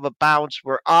little bit of a bounce.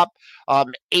 We're up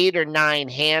 8 or 9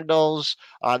 handles.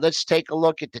 Let's take a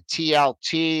look at the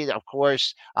TLT. Of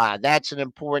course, that's an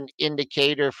important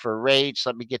indicator for rates.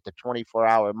 Let me get the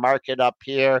 24-hour market up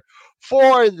here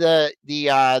for the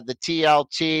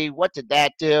TLT. What did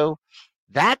that do?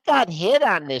 That got hit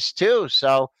on this too.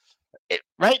 So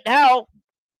right now,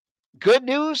 good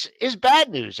news is bad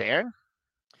news, Aaron.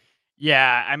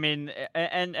 Yeah, I mean,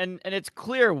 and it's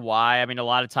clear why. I mean, a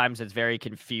lot of times it's very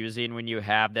confusing when you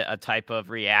have a type of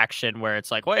reaction where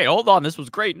it's like, wait, hold on, this was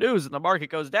great news, and the market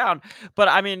goes down. But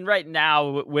I mean, right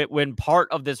now, when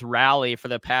part of this rally for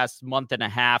the past month and a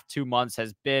half, 2 months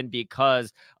has been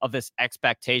because of this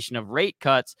expectation of rate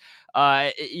cuts,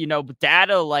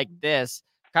 data like this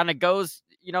kind of goes,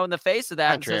 in the face of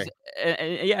that and says,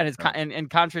 and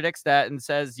contradicts that and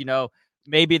says,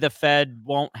 maybe the Fed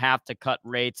won't have to cut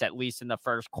rates at least in the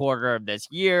first quarter of this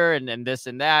year, and this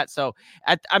and that. So,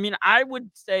 I would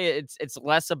say it's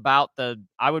less about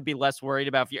I would be less worried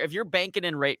about if you're banking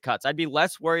in rate cuts. I'd be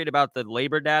less worried about the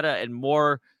labor data and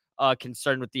more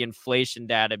concerned with the inflation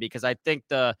data, because I think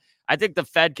the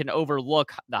Fed can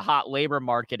overlook the hot labor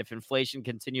market if inflation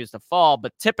continues to fall.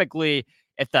 But typically,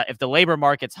 if the labor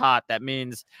market's hot, that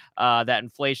means that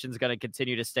inflation is going to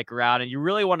continue to stick around. And you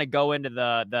really want to go into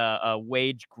the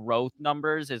wage growth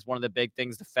numbers is one of the big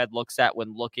things the Fed looks at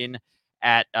when looking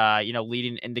at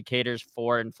leading indicators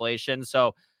for inflation.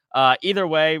 So either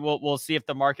way, we'll see if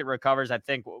the market recovers. I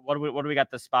think what do we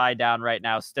got the SPY down right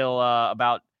now? Still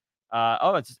about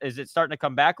Is it starting to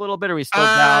come back a little bit? Or are we still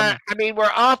down? I mean,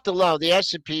 we're off the low. The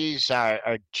S&Ps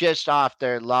are just off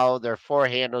their low. They're 4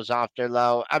 handles off their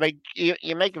low. I mean,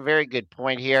 you make a very good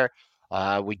point here.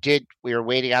 We were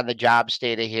waiting on the jobs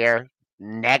data here.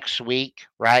 Next week,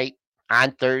 right?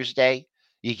 On Thursday,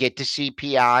 you get the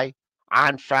CPI.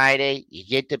 On Friday, you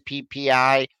get the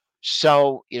PPI.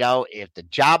 So, if the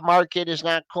job market is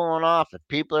not cooling off, if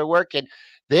people are working,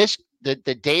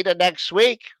 the data next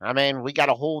week, I mean, we got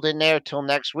to hold in there till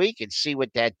next week and see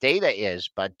what that data is.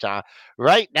 But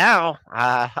right now,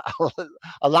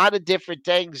 a lot of different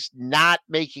things not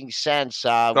making sense.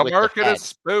 The market is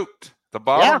spooked. The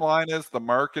bottom line is the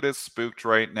market is spooked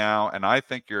right now. And I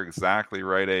think you're exactly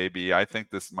right, AB. I think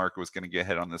this market was going to get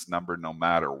hit on this number no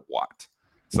matter what.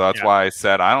 So that's why I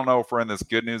said, I don't know if we're in this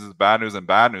good news is bad news and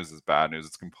bad news is bad news.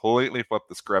 It's completely flipped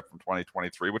the script from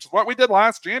 2023, which is what we did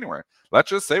last January. Let's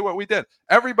just say what we did.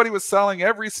 Everybody was selling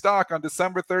every stock on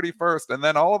December 31st. And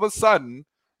then all of a sudden,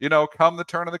 come the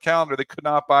turn of the calendar, they could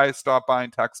not stop buying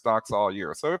tech stocks all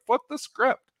year. So it flipped the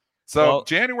script. So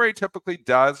January typically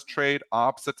does trade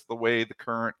opposite to the way the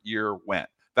current year went.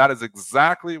 That is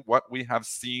exactly what we have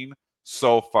seen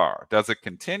so far. Does it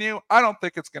continue? I don't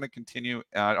think it's going to continue.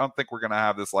 I don't think we're going to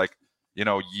have this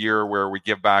year where we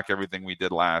give back everything we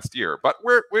did last year. But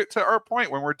we're to our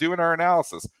point when we're doing our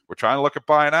analysis, we're trying to look at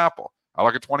buying Apple. I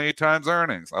look at 28 times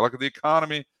earnings. I look at the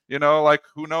economy,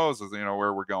 who knows,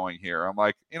 where we're going here. I'm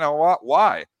like,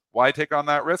 what? Why take on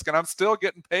that risk? And I'm still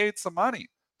getting paid some money.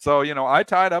 So, I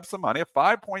tied up some money at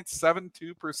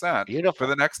 5.72% for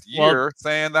the next year,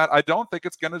 saying that I don't think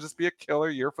it's going to just be a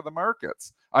killer year for the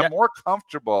markets. I'm more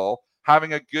comfortable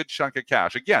having a good chunk of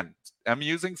cash. Again, I'm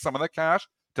using some of the cash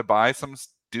to buy some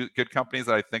good companies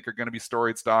that I think are going to be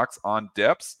storied stocks on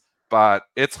dips, but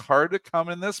it's hard to come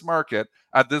in this market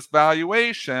at this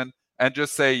valuation and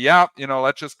just say,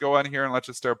 let's just go in here and let's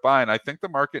just start buying. I think the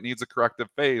market needs a corrective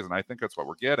phase, and I think that's what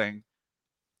we're getting.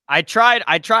 I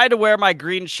tried to wear my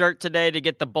green shirt today to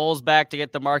get the bulls back, to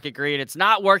get the market green. It's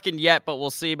not working yet, but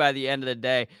we'll see by the end of the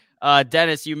day.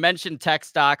 Dennis, you mentioned tech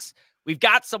stocks. We've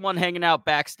got someone hanging out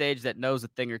backstage that knows a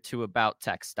thing or two about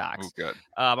tech stocks. Oh, good.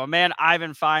 My man,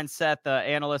 Ivan Feinseth, the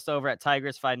analyst over at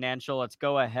Tigris Financial. Let's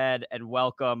go ahead and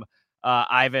welcome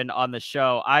Ivan on the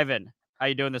show. Ivan, how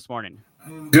you doing this morning?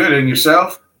 Good. And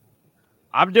yourself?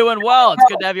 I'm doing well. It's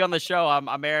good to have you on the show.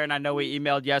 I'm Aaron. I know we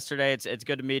emailed yesterday. It's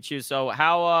good to meet you. So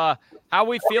how are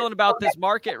we feeling about this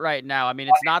market right now? I mean,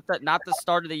 it's not the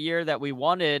start of the year that we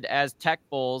wanted as tech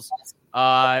bulls,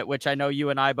 which I know you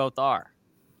and I both are.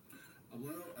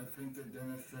 Well, I think that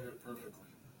Dennis said it perfectly.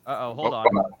 Hold on.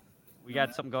 We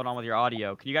got something going on with your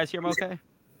audio. Can you guys hear me okay?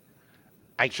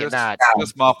 I cannot.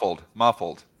 Just muffled.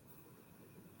 How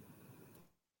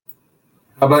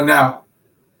about now?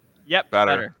 Yep,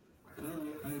 better.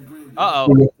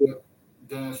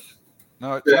 Dennis.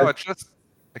 No, it's just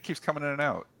it keeps coming in and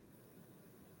out.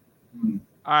 All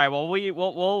right. Well,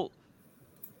 we'll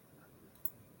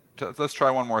let's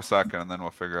try one more second and then we'll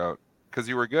figure out, because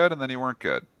you were good and then you weren't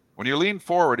good. When you lean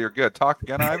forward, you're good. Talk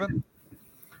again, Ivan.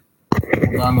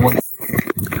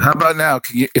 How about now?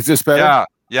 Is this better?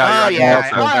 Yeah. All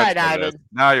right, Ivan.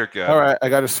 Now you're good. All right, I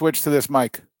got to switch to this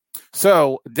mic.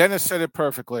 So Dennis said it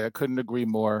perfectly. I couldn't agree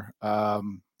more.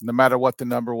 No matter what the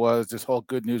number was, this whole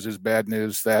good news is bad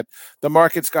news, that the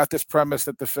market's got this premise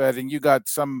that the Fed, and you got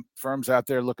some firms out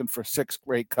there looking for 6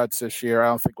 rate cuts this year. I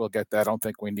don't think we'll get that. I don't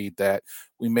think we need that.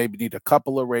 We maybe need a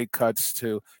couple of rate cuts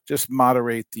to just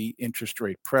moderate the interest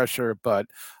rate pressure. But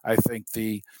I think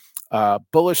the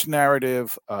bullish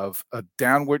narrative of a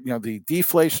downward, the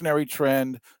deflationary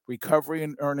trend, recovery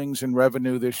in earnings and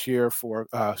revenue this year for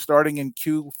starting in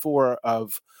Q4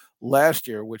 of last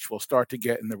year, which we'll start to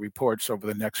get in the reports over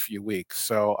the next few weeks.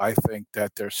 So I think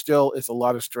that there still is a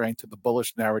lot of strength to the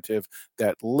bullish narrative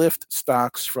that lift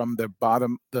stocks from the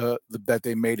bottom that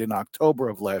they made in October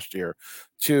of last year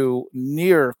to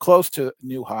close to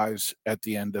new highs at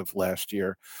the end of last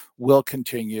year will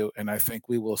continue. And I think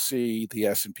we will see the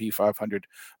S&P 500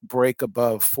 break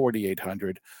above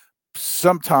 4,800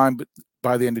 sometime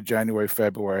by the end of January,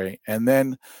 February, and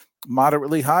then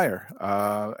moderately higher.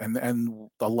 And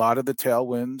a lot of the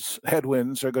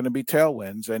headwinds are going to be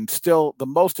tailwinds. And still, the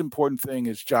most important thing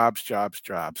is jobs.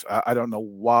 I don't know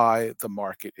why the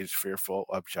market is fearful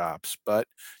of jobs, but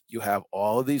you have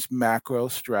all of these macro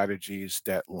strategies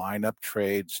that line up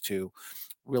trades to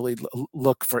really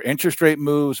look for interest rate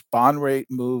moves, bond rate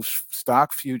moves,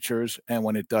 stock futures. And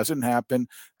when it doesn't happen,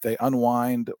 they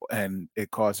unwind and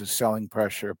it causes selling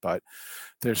pressure. But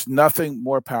there's nothing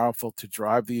more powerful to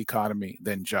drive the economy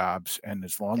than jobs. And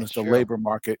as long as the labor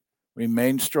market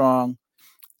remains strong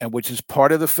and which is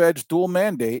part of the Fed's dual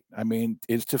mandate. I mean,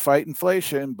 is to fight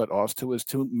inflation, but also is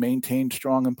to maintain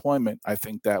strong employment. I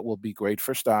think that will be great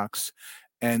for stocks,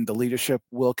 and the leadership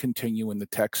will continue in the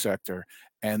tech sector.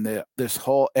 And this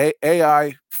whole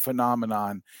AI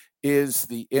phenomenon is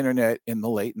the internet in the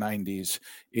late 90s.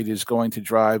 It is going to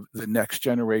drive the next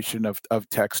generation of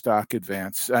tech stock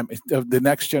advance, the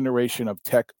next generation of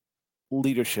tech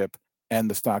leadership and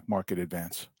the stock market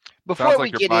advance. Before Sounds we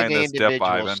like you're get buying into this dip,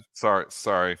 individuals, Ivan.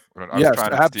 Sorry. I was Yes,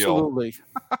 trying to steal. absolutely.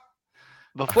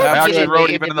 before I we actually get into wrote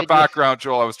even in the individual- background,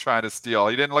 Joel, I was trying to steal.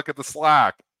 He didn't look at the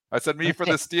Slack. I said, me for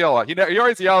the steal. He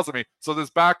always yells at me. So this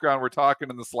background, we're talking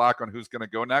in the Slack on who's going to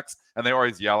go next, and they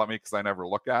always yell at me because I never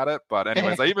look at it. But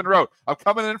anyways, I even wrote, I'm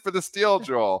coming in for the steal,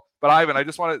 Joel. But Ivan, I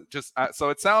just want to so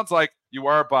it sounds like you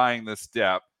are buying this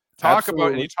dip.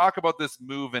 You talk about this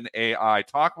move in AI.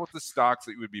 Talk about the stocks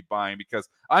that you would be buying, because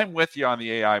I'm with you on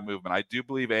the AI movement. I do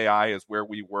believe AI is where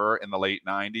we were in the late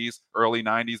 90s, early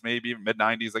 90s, maybe mid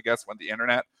 90s, I guess, when the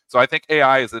internet. So I think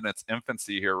AI is in its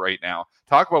infancy here right now.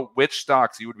 Talk about which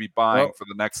stocks you would be buying for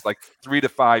the next 3 to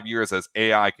 5 years as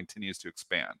AI continues to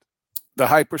expand. The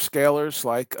hyperscalers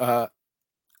like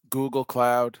Google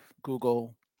Cloud,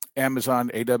 Google,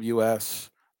 Amazon, AWS,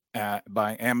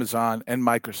 by Amazon and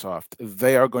Microsoft,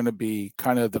 they are going to be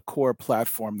kind of the core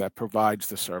platform that provides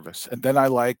the service. And then I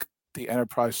like the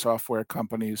enterprise software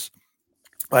companies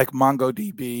like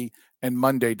MongoDB and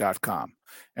Monday.com.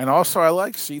 And also I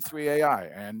like C3 AI.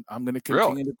 And I'm going to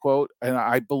continue to quote, and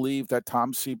I believe that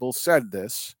Tom Siebel said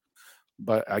this,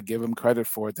 but I give him credit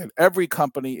for it, that every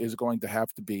company is going to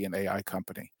have to be an AI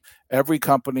company. Every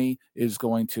company is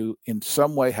going to, in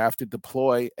some way, have to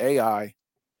deploy AI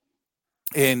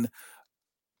in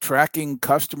tracking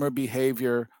customer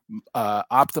behavior,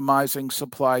 optimizing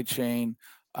supply chain,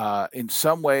 in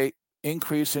some way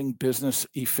increasing business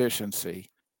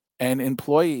efficiency and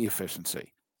employee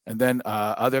efficiency. And then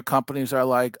other companies are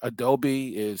like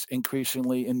Adobe is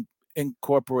increasingly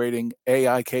incorporating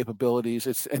AI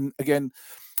capabilities. And again,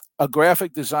 a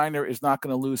graphic designer is not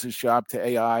going to lose his job to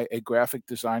AI. A graphic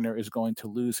designer is going to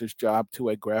lose his job to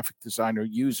a graphic designer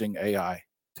using AI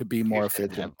to be more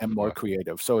efficient and more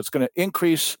creative. So it's going to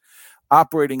increase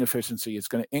operating efficiency. It's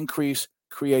going to increase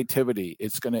creativity.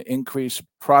 It's going to increase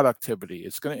productivity.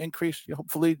 It's going to increase,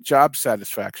 hopefully, job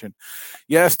satisfaction.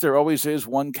 Yes, there always is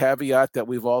one caveat that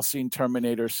we've all seen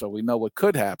Terminator, so we know what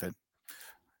could happen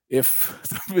if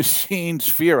the machines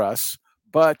fear us.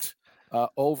 But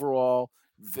overall,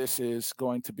 this is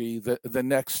going to be the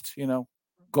next,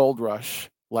 gold rush,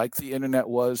 like the internet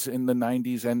was in the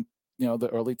 90s and the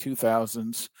early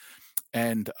 2000s,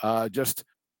 and just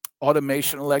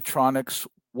automation electronics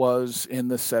was in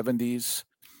the 70s,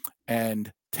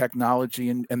 and technology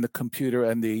and the computer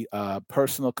and the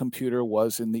personal computer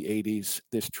was in the 80s.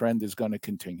 This trend is going to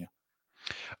continue.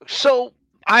 So,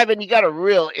 Ivan, you got a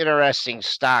real interesting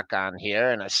stock on here,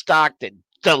 and a stock that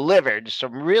delivered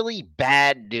some really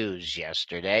bad news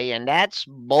yesterday, and that's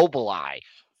Mobileye.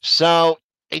 So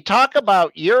they talk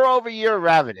about year-over-year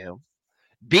revenue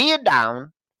being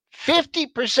down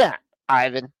 50%,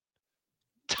 Ivan.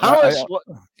 Tell us what.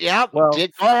 Yeah, go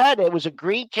ahead. It was a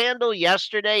green candle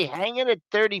yesterday, hanging at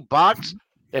 $30.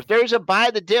 If there's a buy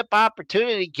the dip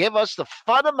opportunity, give us the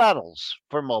fundamentals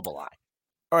for Mobileye.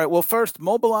 All right. Well, first,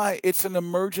 Mobileye, it's an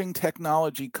emerging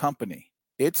technology company.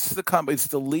 It's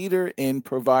the leader in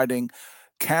providing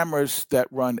cameras that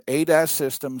run ADAS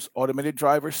systems, automated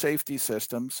driver safety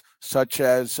systems, such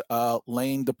as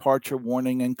lane departure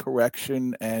warning and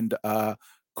correction and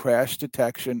crash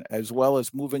detection, as well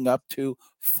as moving up to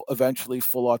eventually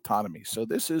full autonomy. So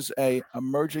this is a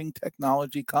emerging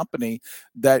technology company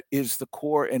that is the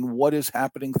core in what is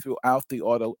happening throughout the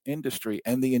auto industry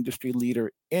and the industry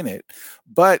leader in it.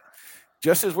 But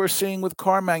just as we're seeing with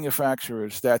car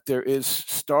manufacturers, that there is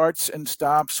starts and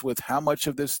stops with how much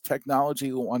of this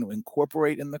technology we want to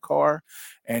incorporate in the car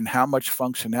and how much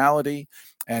functionality,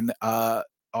 and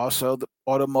also the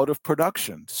automotive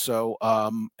production. So,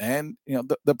 and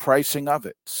the pricing of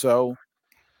it. So,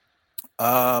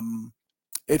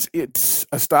 it's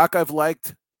a stock I've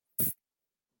liked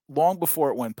long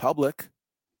before it went public,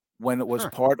 when it was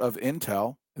part of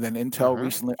Intel, and then Intel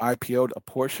recently IPO'd a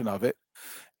portion of it.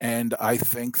 And I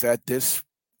think that this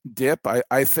dip,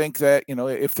 I think that,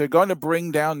 if they're going to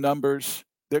bring down numbers,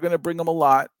 they're going to bring them a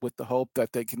lot with the hope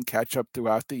that they can catch up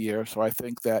throughout the year. So I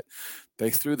think that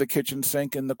they threw the kitchen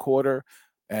sink in the quarter,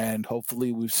 and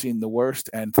hopefully we've seen the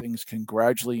worst and things can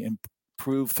gradually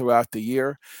improve throughout the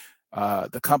year.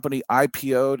 The company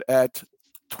IPO'd at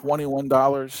 $21.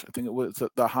 I think it was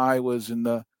the high was in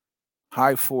the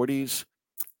high 40s.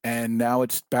 and now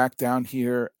it's back down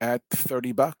here at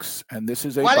 $30. And this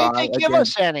is a Why didn't buy they give again.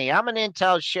 us any? I'm an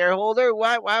Intel shareholder.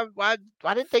 Why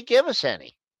didn't they give us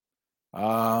any?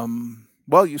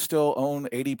 Well, you still own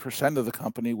 80% of the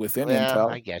company within Intel.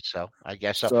 I guess so.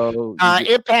 So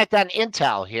impact on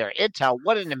Intel here. Intel,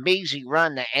 what an amazing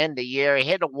run to end the year.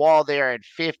 Hit a wall there at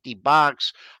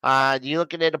 $50. You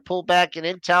looking at a pullback in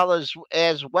Intel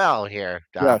as well here.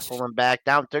 Yes. Pulling back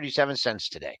down 37 cents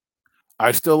today.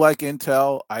 I still like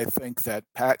Intel. I think that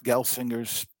Pat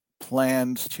Gelsinger's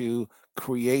plans to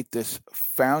create this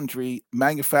foundry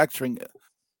manufacturing,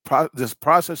 this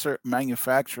processor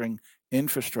manufacturing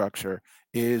infrastructure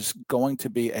is going to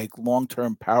be a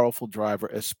long-term powerful driver,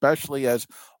 especially as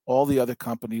all the other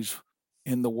companies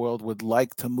in the world would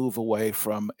like to move away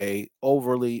from a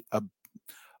overly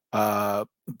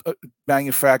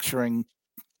manufacturing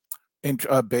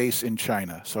base in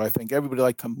China. So I think everybody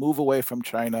like to move away from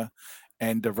China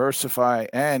and diversify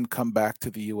and come back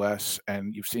to the US.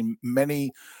 And you've seen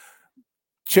many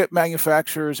chip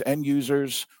manufacturers and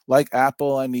users like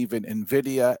Apple and even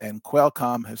NVIDIA and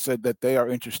Qualcomm have said that they are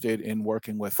interested in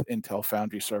working with Intel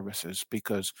Foundry Services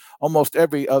because almost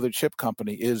every other chip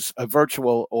company is a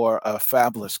virtual or a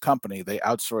fabless company. They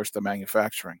outsource the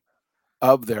manufacturing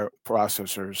of their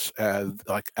processors.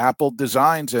 Like Apple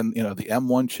designs and the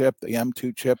M1 chip, the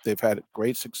M2 chip, they've had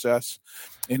great success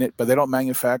in it, but they don't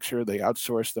manufacture, they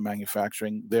outsource the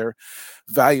manufacturing. Their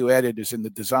value added is in the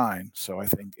design. So I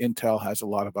think Intel has a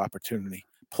lot of opportunity,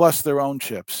 plus their own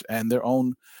chips and their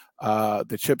own,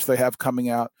 the chips they have coming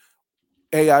out,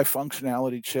 AI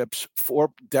functionality chips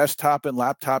for desktop and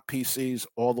laptop PCs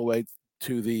all the way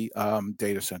to the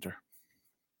data center.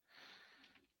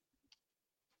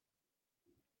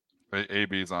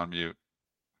 AB's on mute.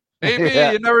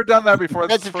 AB, you've never done that before.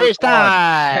 That's the first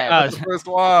time. That's the first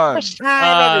one. First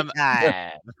time,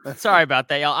 every time. Sorry about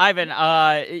that, y'all. Ivan,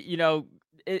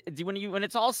 when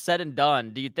it's all said and done,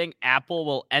 do you think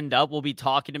Apple will be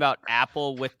talking about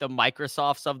Apple with the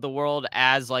Microsofts of the world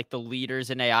as like the leaders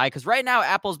in AI? Because right now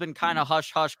Apple's been kind of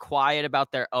hush quiet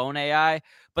about their own AI.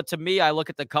 But to me, I look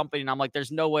at the company and I'm like,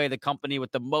 there's no way the company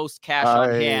with the most cash on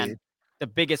hand, the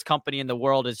biggest company in the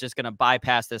world, is just going to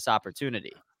bypass this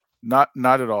opportunity. Not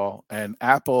at all. And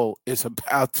Apple is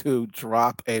about to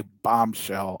drop a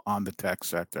bombshell on the tech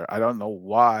sector. I don't know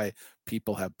why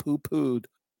people have poo-pooed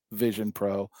Vision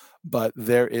Pro, but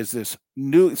there is this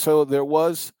new, so there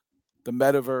was the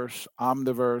Metaverse,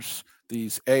 Omniverse,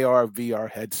 these AR, VR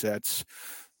headsets.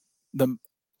 The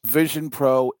Vision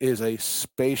Pro is a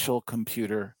spatial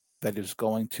computer that is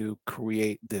going to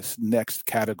create this next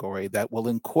category that will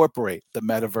incorporate the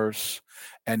Metaverse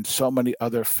and so many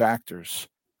other factors.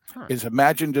 Is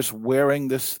imagine just wearing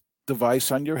this device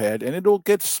on your head and it'll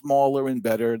get smaller and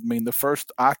better. I mean, the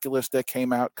first Oculus that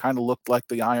came out kind of looked like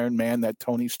the Iron Man that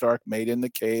Tony Stark made in the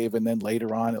cave. And then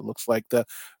later on, it looks like the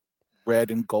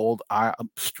red and gold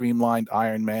streamlined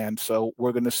Iron Man. So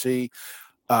we're going to see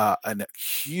a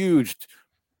huge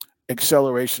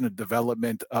acceleration of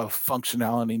development of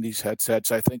functionality in these headsets.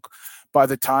 I think by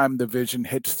the time the Vision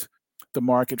hits the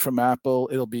market from Apple,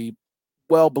 it'll be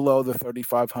well below the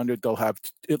 3,500. They'll have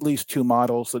at least two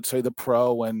models, let's say the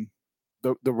Pro and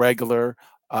the regular,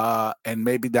 and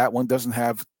maybe that one doesn't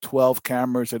have 12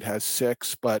 cameras, it has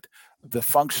 6, but the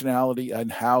functionality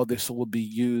and how this will be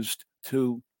used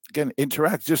to, again,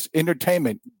 interact, just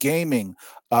entertainment, gaming,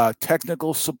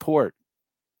 technical support.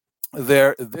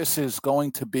 This is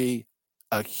going to be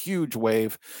a huge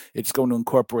wave. It's going to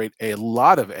incorporate a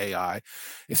lot of AI,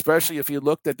 especially if you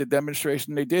looked at the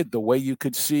demonstration they did, the way you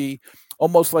could see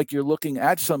almost like you're looking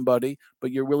at somebody,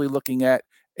 but you're really looking at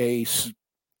a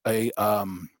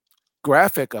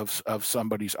graphic of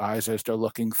somebody's eyes as they're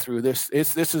looking through this.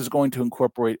 This is going to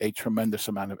incorporate a tremendous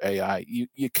amount of AI.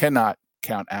 You cannot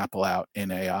count Apple out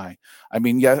in AI. I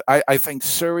mean, yeah, I think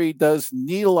Siri does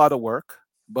need a lot of work,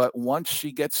 but once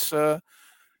she gets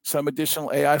some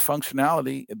additional AI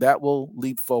functionality, that will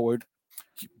leap forward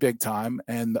big time.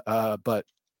 And but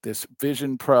this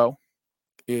Vision Pro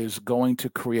is going to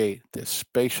create this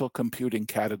spatial computing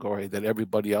category that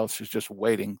everybody else is just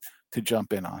waiting to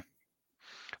jump in on.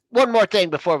 One more thing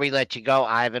before we let you go,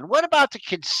 Ivan. What about the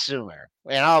consumer?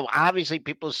 Obviously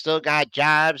people still got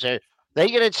jobs. Are they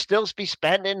going to still be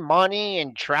spending money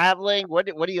and traveling? What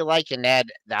do you like in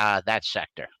that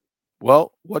sector?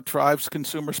 Well, what drives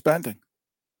consumer spending?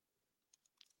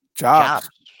 Jobs.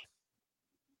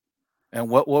 And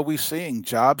what are we seeing?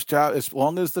 Jobs. As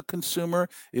long as the consumer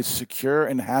is secure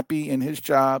and happy in his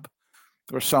job,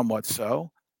 or somewhat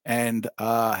so, and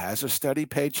has a steady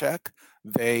paycheck,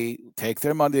 they take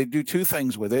their money. They do two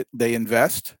things with it. They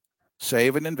invest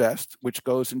save and invest, which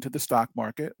goes into the stock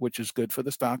market, which is good for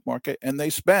the stock market, and they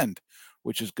spend,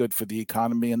 which is good for the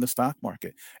economy and the stock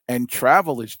market. And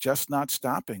travel is just not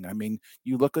stopping. I mean,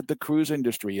 you look at the cruise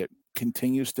industry, it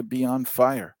continues to be on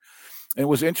fire. And it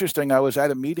was interesting. I was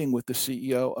at a meeting with the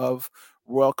CEO of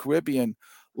Royal Caribbean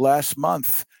last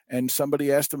month, and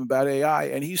somebody asked him about AI,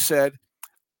 and he said,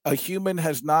 a human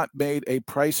has not made a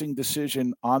pricing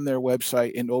decision on their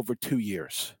website in over 2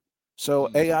 years. So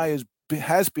AI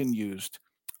has been used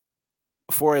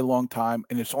for a long time,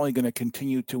 and it's only going to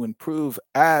continue to improve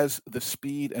as the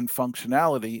speed and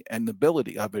functionality and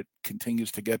ability of it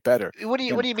continues to get better. What do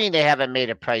you mean they haven't made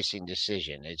a pricing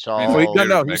decision? It's all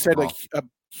No. He said a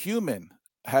human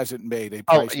hasn't made a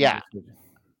pricing decision.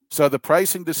 So the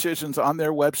pricing decisions on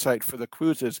their website for the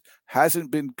cruises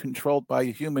hasn't been controlled by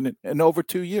a human in over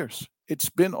 2 years. It's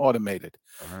been automated.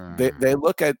 They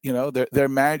look at, they're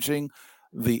managing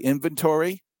the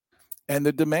inventory and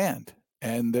the demand.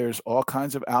 And there's all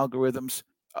kinds of algorithms.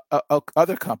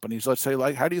 Other companies, let's say,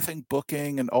 like, how do you think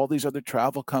Booking and all these other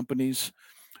travel companies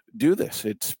do this?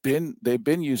 They've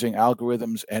been using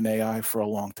algorithms and AI for a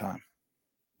long time.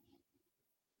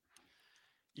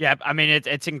 Yeah, I mean,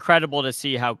 it's incredible to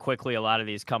see how quickly a lot of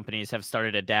these companies have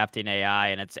started adapting AI,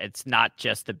 and it's not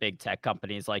just the big tech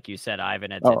companies, like you said,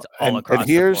 Ivan. It's all across the board. And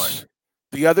here's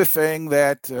the other thing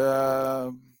that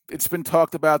it's been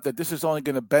talked about, that this is only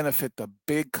going to benefit the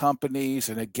big companies,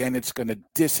 and again, it's going to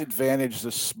disadvantage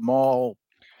the small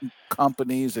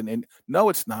companies. And no,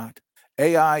 it's not.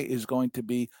 AI is going to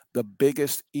be the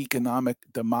biggest economic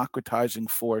democratizing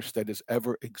force that has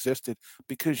ever existed,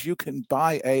 because you can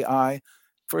buy AI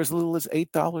for as little as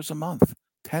 $8 a month,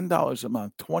 $10 a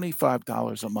month,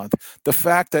 $25 a month. The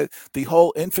fact that the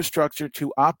whole infrastructure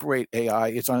to operate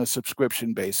AI is on a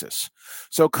subscription basis.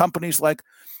 So companies like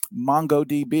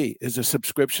MongoDB is a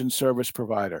subscription service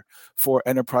provider for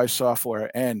enterprise software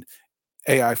and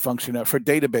AI function for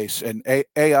database and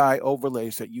AI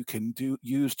overlays that you can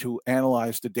use to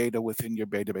analyze the data within your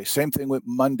database. Same thing with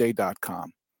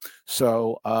Monday.com.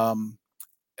 So,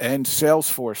 and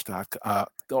Salesforce.com.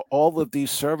 All of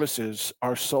these services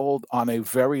are sold on a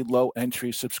very low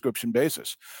entry subscription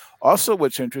basis. Also,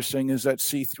 what's interesting is that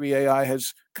C3 AI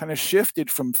has kind of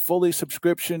shifted from fully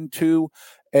subscription to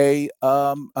a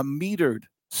metered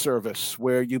service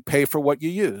where you pay for what you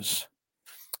use.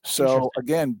 So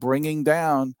again, bringing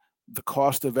down the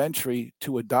cost of entry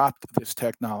to adopt this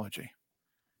technology.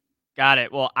 Got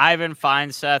it. Well, Ivan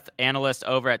Feinseth, analyst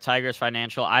over at Tigris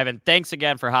Financial. Ivan, thanks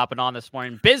again for hopping on this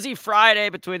morning. Busy Friday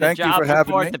between the jobs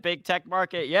report, the big tech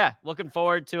market. Yeah, looking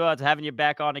forward to having you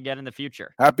back on again in the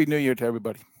future. Happy New Year to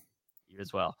everybody. You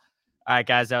as well. All right,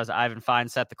 guys, that was Ivan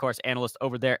Feinseth, the course analyst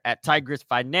over there at Tigris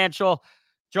Financial.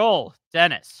 Joel,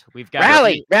 Dennis, we've got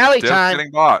rally time.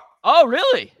 Getting bought. Oh,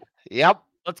 really? Yep.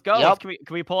 Let's go. Yep. Can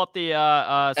we pull up the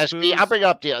SB? I'll bring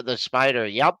up the spider.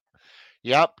 Yep.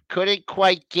 Couldn't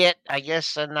quite get. I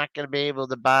guess I'm not going to be able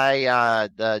to buy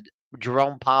the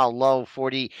Jerome Powell low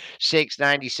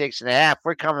 46.96.5.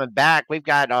 We're coming back. We've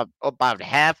got about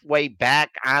halfway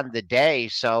back on the day.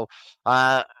 So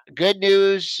good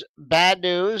news, bad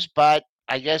news, but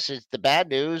I guess it's the bad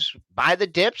news. Buy the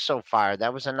dip so far.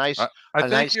 That was a nice. I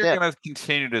think you're going to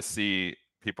continue to see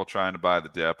people trying to buy the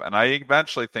dip, and I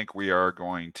eventually think we are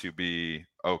going to be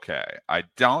okay. I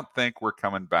don't think we're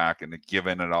coming back and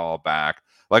giving it all back.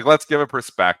 Like, let's give a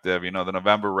perspective. The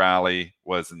November rally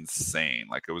was insane.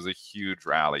 Like, it was a huge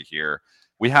rally here.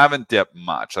 We haven't dipped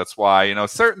much. That's why,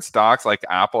 certain stocks like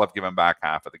Apple have given back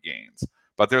half of the gains,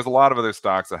 but there's a lot of other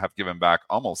stocks that have given back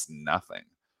almost nothing.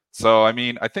 So, I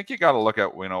mean, I think you got to look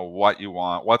at, what you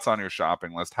want, what's on your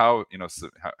shopping list, how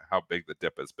big the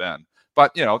dip has been.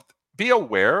 But, be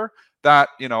aware that,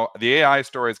 the AI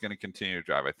story is going to continue to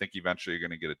drive. I think eventually you're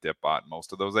going to get a dip bought in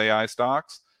most of those AI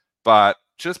stocks, but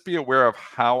just be aware of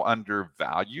how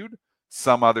undervalued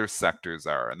some other sectors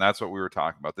are. And that's what we were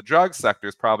talking about. The drug sector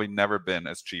has probably never been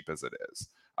as cheap as it is.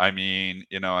 I mean,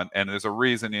 and there's a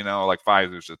reason, like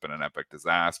Pfizer's just been an epic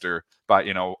disaster. But,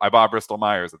 I bought Bristol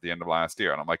Myers at the end of last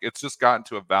year, and I'm like, it's just gotten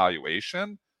to a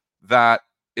valuation that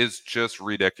is just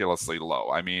ridiculously low.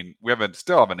 I mean, we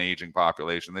still have an aging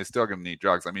population. They still going to need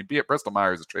drugs. I mean, be it Bristol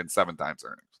Myers is trading 7 times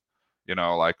earnings,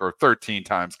 or 13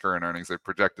 times current earnings. They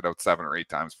projected out 7 or 8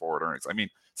 times forward earnings. I mean,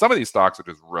 some of these stocks are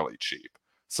just really cheap.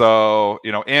 So,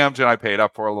 Amgen I paid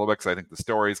up for a little bit because I think the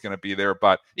story is going to be there.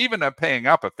 But even at paying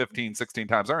up at 15, 16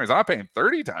 times earnings, I'm not paying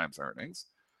 30 times earnings.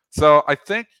 So I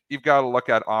think you've got to look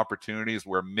at opportunities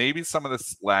where maybe some of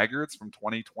the laggards from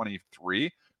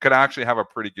 2023 could actually have a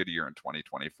pretty good year in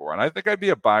 2024. And I think I'd be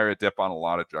a buyer at dip on a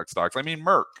lot of drug stocks. I mean,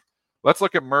 Merck, let's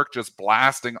look at Merck just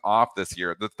blasting off this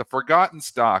year. The forgotten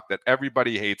stock that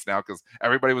everybody hates now because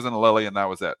everybody was in Lilly and that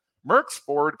was it. Merck's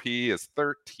forward PE is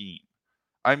 13.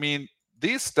 I mean,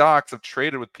 these stocks have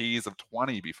traded with PEs of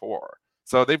 20 before.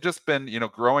 So they've just been,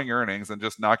 growing earnings and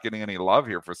just not getting any love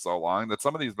here for so long that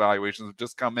some of these valuations have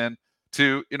just come in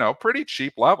to, pretty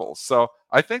cheap levels. So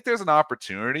I think there's an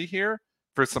opportunity here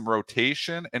for some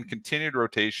rotation and continued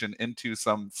rotation into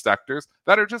some sectors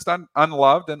that are just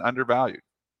unloved and undervalued.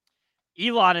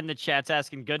 Elon in the chat's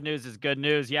asking, good news is good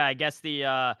news. Yeah, I guess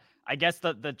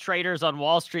the traders on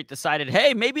Wall Street decided,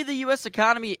 hey, maybe the U.S.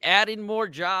 economy adding more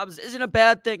jobs isn't a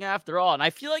bad thing after all. And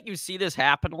I feel like you see this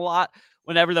happen a lot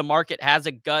whenever the market has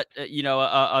a gut,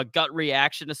 a gut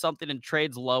reaction to something and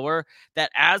trades lower,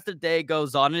 that as the day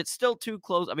goes on, and it's still too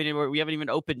close. I mean, we haven't even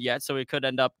opened yet, so it could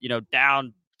end up,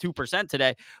 down 2%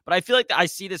 today. But I feel like I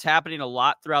see this happening a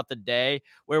lot throughout the day,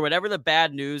 where whatever the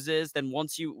bad news is, then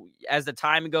as the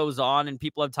time goes on and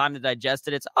people have time to digest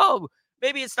it, it's,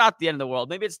 maybe it's not the end of the world.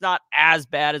 Maybe it's not as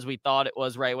bad as we thought it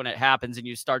was right when it happens, and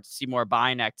you start to see more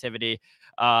buying activity.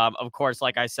 Of course,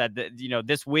 like I said,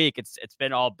 this week it's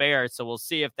been all bear, so we'll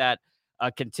see if that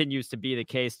continues to be the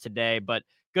case today. But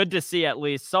good to see at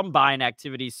least some buying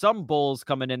activity, some bulls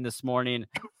coming in this morning,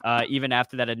 even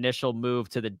after that initial move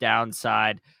to the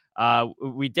downside.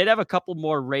 We did have a couple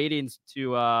more ratings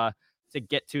to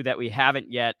get to that we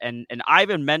haven't yet. And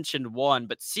Ivan mentioned one,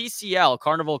 but CCL,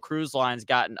 Carnival Cruise Lines,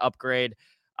 got an upgrade.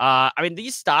 I mean,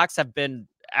 these stocks have been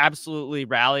absolutely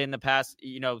rallying the past,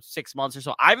 6 months or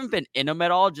so. I haven't been in them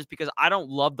at all just because I don't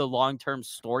love the long-term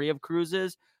story of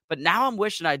cruises, but now I'm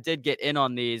wishing I did get in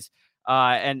on these.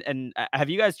 And have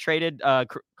you guys traded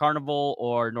Carnival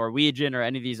or Norwegian or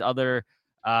any of these other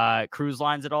cruise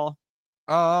lines at all?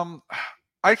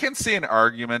 I can see an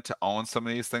argument to own some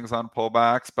of these things on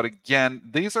pullbacks, but again,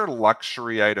 these are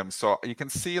luxury items. So you can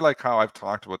see like how I've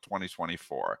talked about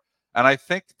 2024. And I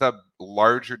think the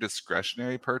larger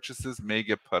discretionary purchases may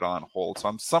get put on hold. So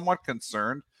I'm somewhat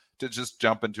concerned to just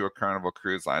jump into a Carnival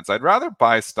Cruise Lines. I'd rather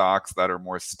buy stocks that are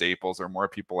more staples or more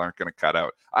people aren't going to cut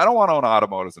out. I don't want to own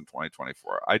automotives in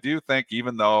 2024. I do think,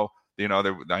 even though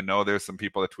I know there's some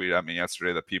people that tweeted at me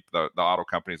yesterday that the auto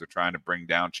companies are trying to bring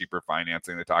down cheaper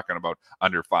financing. They're talking about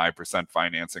under 5%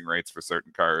 financing rates for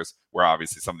certain cars, where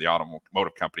obviously some of the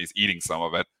automotive companies eating some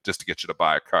of it just to get you to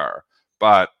buy a car.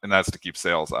 And that's to keep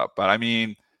sales up. But I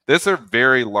mean, these are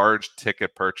very large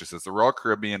ticket purchases. The Royal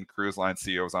Caribbean Cruise Line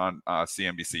CEO was on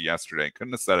CNBC yesterday.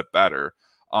 Couldn't have said it better.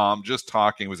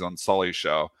 He was on Sully's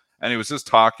show, and he was just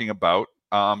talking about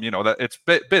that it's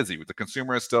busy. The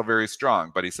consumer is still very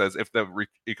strong, but he says if the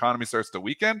economy starts to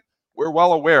weaken, we're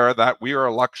well aware that we are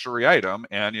a luxury item,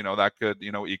 and that could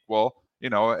equal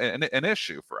an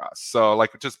issue for us. So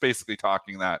like just basically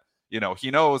talking that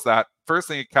he knows that first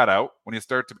thing you cut out when you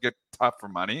start to get tough for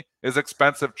money is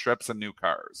expensive trips and new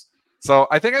cars. So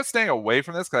I think I'm staying away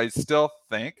from this because I still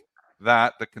think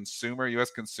that the consumer,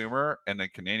 U.S. consumer, and the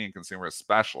Canadian consumer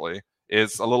especially,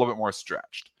 is a little bit more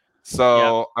stretched.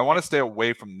 So I want to stay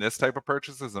away from this type of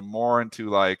purchases and more into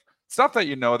like stuff that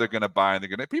they're going to buy,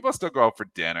 and people still go out for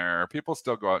dinner, people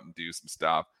still go out and do some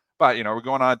stuff. But we're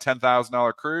going on a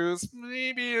 $10,000 cruise.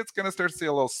 Maybe it's going to start to see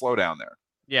a little slowdown there.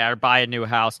 Yeah, or buy a new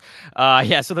house.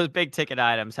 So those big ticket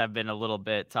items have been a little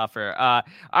bit tougher. All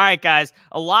right, guys.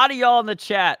 A lot of y'all in the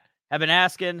chat have been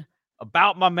asking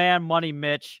about my man Money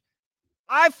Mitch.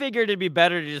 I figured it'd be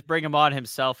better to just bring him on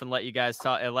himself and let you guys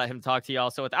talk and let him talk to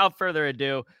y'all. So without further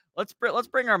ado, let's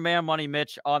bring our man Money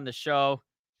Mitch on the show.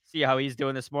 See how he's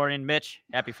doing this morning. Mitch,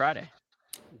 happy Friday.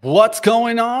 What's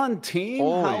going on, team?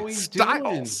 Holy how we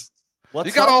styles. doing?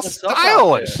 You got all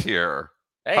stylish here.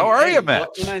 Hey, how are you, Mitch?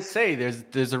 What can I say?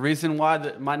 There's a reason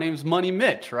why my name's Money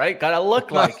Mitch, right? Gotta look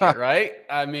like it, right?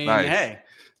 I mean, nice. Hey,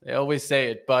 they always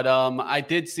say it. But I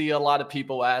did see a lot of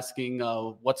people asking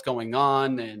what's going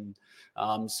on, and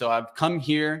so I've come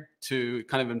here to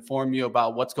kind of inform you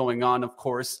about what's going on. Of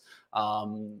course,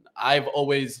 I've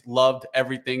always loved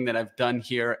everything that I've done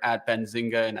here at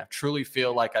Benzinga, and I truly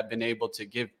feel like I've been able to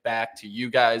give back to you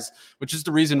guys, which is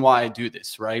the reason why I do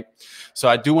this, right? So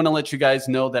I do want to let you guys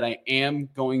know that I am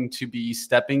going to be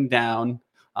stepping down.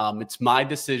 It's my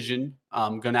decision.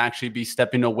 I'm going to actually be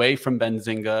stepping away from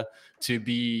Benzinga to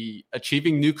be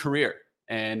achieving new career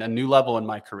and a new level in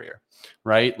my career,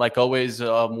 right? Like always,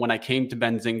 when I came to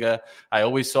Benzinga, I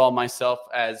always saw myself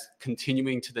as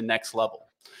continuing to the next level.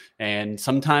 And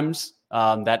sometimes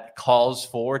that calls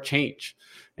for change.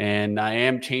 And I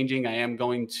am changing. I am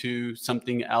going to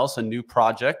something else, a new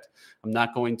project. I'm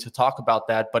not going to talk about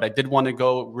that, but I did want to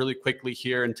go really quickly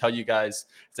here and tell you guys,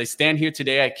 as I stand here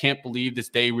today, I can't believe this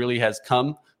day really has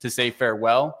come to say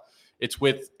farewell. it's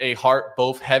with a heart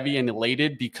both heavy and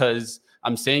elated because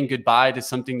I'm saying goodbye to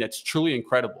something that's truly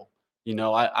incredible. You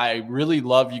know, I really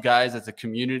love you guys as a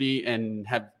community and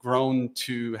have grown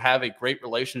to have a great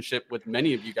relationship with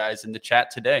many of you guys in the chat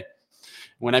today.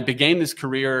 When I began this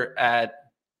career at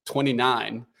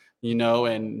 29, you know,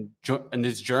 and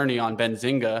this journey on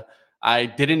Benzinga, I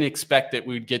didn't expect that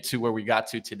we'd get to where we got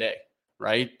to today,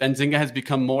 right? Benzinga has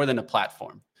become more than a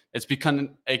platform. It's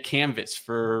become a canvas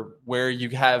for where you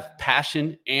have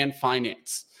passion and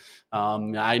finance.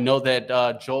 I know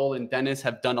that Joel and Dennis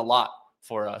have done a lot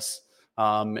for us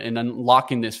in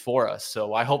unlocking this for us.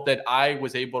 So I hope that I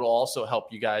was able to also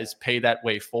help you guys pay that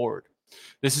way forward.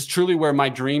 This is truly where my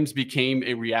dreams became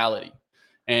a reality.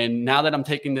 And now that I'm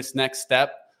taking this next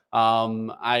step,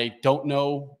 I don't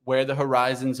know where the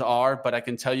horizons are, but I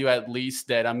can tell you at least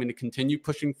that I'm going to continue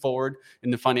pushing forward in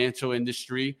the financial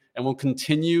industry and will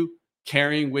continue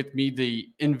carrying with me the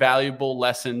invaluable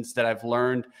lessons that I've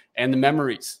learned and the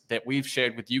memories that we've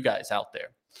shared with you guys out there.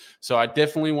 So I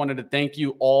definitely wanted to thank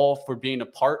you all for being a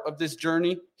part of this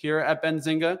journey here at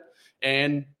Benzinga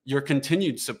and your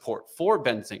continued support for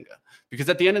Benzinga. Because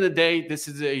at the end of the day, this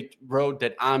is a road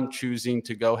that I'm choosing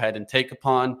to go ahead and take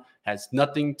upon. Has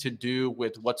nothing to do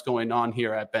with what's going on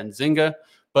here at Benzinga,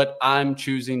 but I'm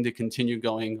choosing to continue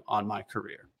going on my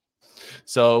career.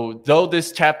 So though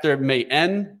this chapter may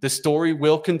end, the story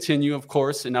will continue, of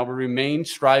course, and I will remain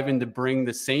striving to bring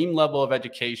the same level of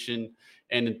education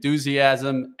and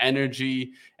enthusiasm,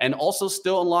 energy, and also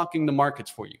still unlocking the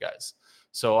markets for you guys.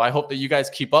 So I hope that you guys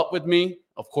keep up with me.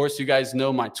 Of course, you guys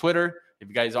know my Twitter. If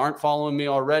you guys aren't following me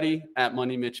already, at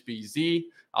MoneyMitchBZ,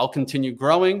 I'll continue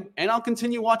growing and I'll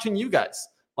continue watching you guys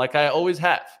like I always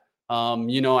have.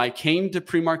 You know, I came to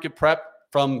Pre-Market Prep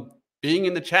from being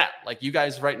in the chat like you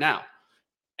guys right now.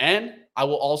 And I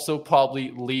will also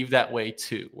probably leave that way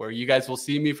too, where you guys will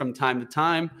see me from time to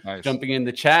time, jumping in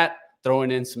the chat,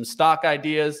 throwing in some stock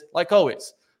ideas, like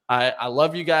always. I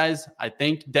love you guys. I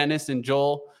thank Dennis and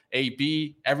Joel,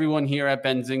 AB, everyone here at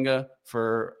Benzinga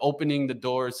for opening the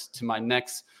doors to my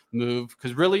next move,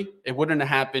 because really, it wouldn't have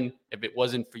happened if it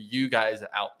wasn't for you guys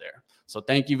out there. So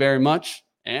thank you very much,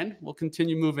 and we'll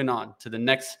continue moving on to the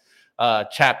next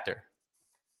chapter.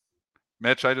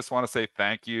 Mitch, I just want to say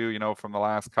thank you. You know, from the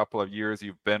last couple of years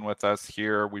you've been with us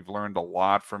here, we've learned a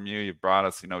lot from you. You've brought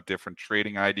us, you know, different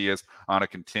trading ideas on a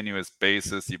continuous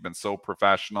basis. You've been so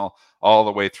professional all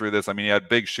the way through this. I mean, you had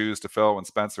big shoes to fill when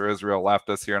Spencer Israel left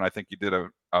us here, and I think you did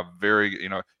a very, you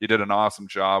know, you did an awesome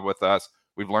job with us.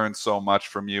 We've learned so much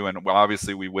from you, and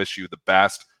obviously we wish you the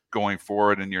best going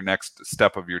forward in your next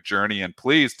step of your journey. And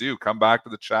please do come back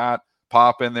to the chat.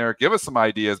 Pop in there, give us some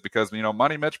ideas, because, you know,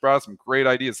 Money Mitch brought us some great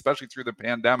ideas, especially through the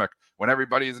pandemic when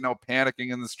everybody is, you know,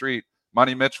 panicking in the street.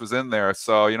 Money Mitch was in there.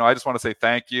 So, you know, I just want to say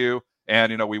thank you, and,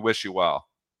 you know, we wish you well.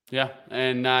 Yeah.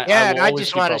 And I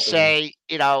just want to say,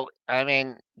 you know, I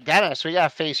mean, Dennis, we got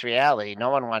to face reality. No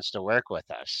one wants to work with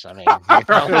us. I mean,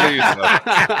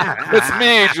 it's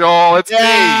me, Joel. It's me.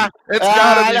 It's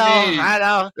got to be me. I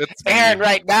know. It's Aaron me.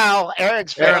 Right now.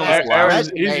 Aaron's he's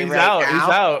out. He's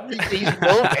out. He's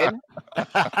moving.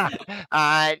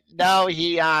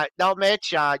 No,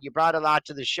 Mitch, you brought a lot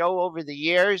to the show over the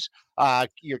years.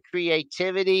 Your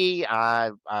creativity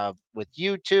with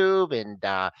YouTube and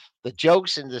the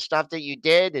jokes and the stuff that you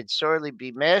did, it'd sorely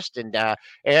be missed. And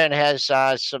Aaron has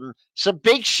some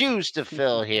big shoes to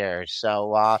fill here.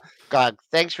 So God,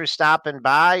 thanks for stopping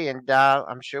by, and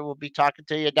I'm sure we'll be talking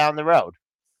to you down the road.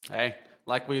 Hey,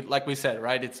 like we said,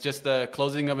 right? It's just the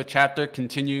closing of a chapter,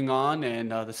 continuing on,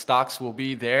 and the stocks will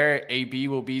be there. AB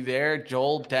will be there.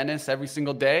 Joel, Dennis, every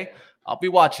single day. I'll be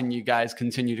watching you guys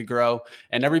continue to grow.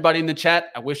 And everybody in the chat,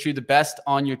 I wish you the best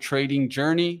on your trading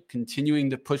journey, continuing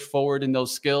to push forward in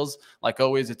those skills. Like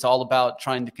always, it's all about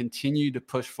trying to continue to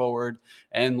push forward.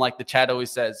 And like the chat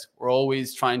always says, we're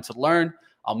always trying to learn.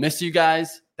 I'll miss you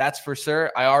guys. That's for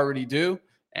sure. I already do.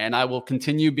 And I will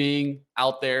continue being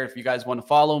out there. If you guys want to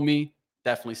follow me,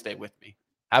 definitely stay with me.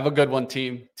 Have a good one,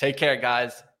 team. Take care,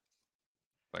 guys.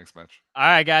 Thanks, Mitch. All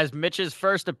right, guys. Mitch's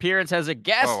first appearance as a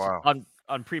guest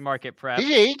on Pre-Market Prep.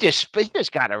 He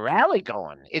just got a rally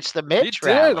going. It's the Mitch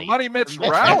rally. The Money Mitch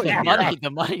rally. The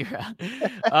money rally.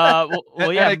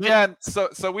 Well, yeah. And again,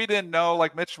 so we didn't know.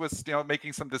 Like Mitch was, you know,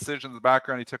 making some decisions in the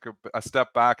background. He took a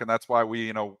step back, and that's why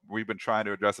we've been trying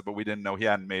to address it, but we didn't know he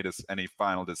hadn't made any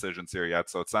final decisions here yet.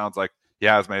 So it sounds like he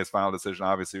has made his final decision.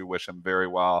 Obviously, we wish him very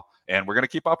well, and we're going to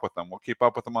keep up with him. We'll keep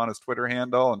up with him on his Twitter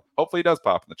handle, and hopefully he does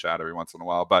pop in the chat every once in a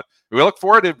while. But we look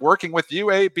forward to working with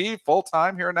you, AB,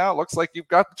 full-time here now. It looks like you've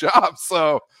got the job.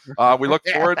 So we look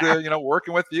forward to,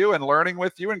 working with you and learning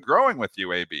with you and growing with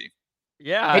you, AB.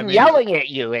 Yeah, I'm yelling at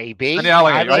you, AB. I'm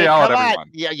yelling at you. I yell at come on. everyone.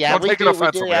 Yeah, Don't we take it do,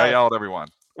 offensively. I yell at everyone.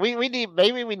 We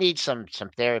need some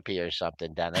therapy or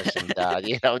something, Dennis, and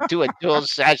do a dual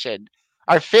session.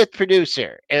 Our fifth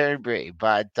producer, Aaron Bree.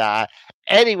 But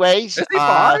anyways, Is he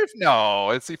 5?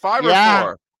 No, is he 5 or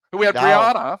 4? We had No.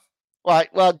 Brianna.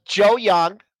 Well, Joe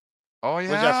Young Oh was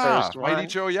yeah, our first Mighty one,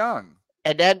 Joe Young.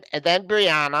 and then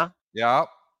Brianna, Yep,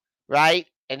 right?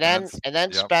 And then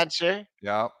yep. Spencer,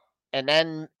 yep, and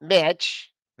then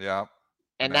Mitch, yep.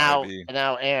 and now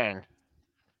now Aaron.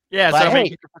 Yeah, But so I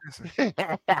mean,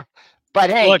 but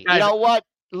hey, Look, you know what?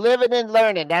 Living and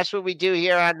learning. That's what we do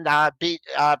here on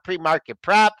Pre-Market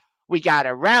Prep. We got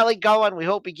a rally going. We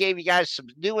hope we gave you guys some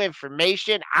new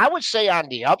information. I would say on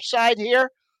the upside here,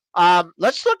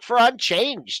 let's look for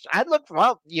unchanged. I'd look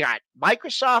for, you got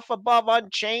Microsoft above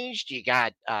unchanged. You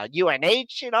got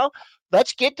UNH,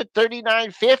 Let's get to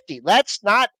 39.50. Let's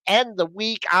not end the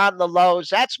week on the lows.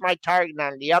 That's my target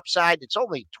on the upside. It's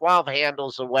only 12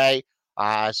 handles away.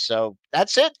 So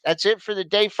that's it. That's it for the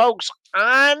day, folks.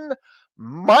 On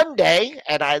Monday,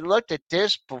 and I looked at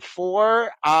this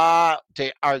before, our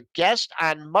guest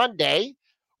on Monday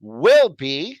will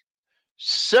be,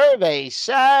 survey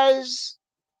says,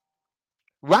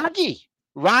 Rocky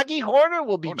Horner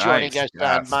will be joining us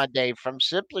on Monday from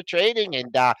Simpler Trading,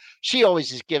 and she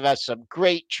always just gives us some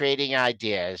great trading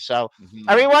ideas. So,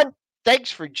 everyone,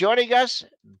 thanks for joining us.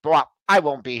 Well, I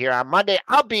won't be here on Monday.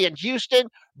 I'll be in Houston,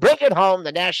 bringing home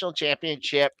the national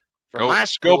championship for my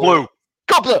school. Go Blue.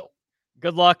 Go Blue.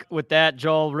 Good luck with that,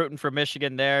 Joel. Rooting for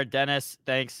Michigan there. Dennis,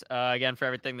 thanks again for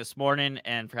everything this morning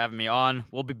and for having me on.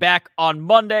 We'll be back on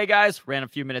Monday, guys. Ran a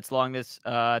few minutes long this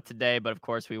today, but of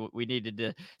course we needed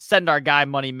to send our guy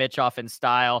Money Mitch off in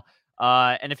style.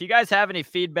 And if you guys have any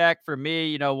feedback for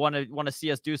me, want to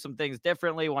see us do some things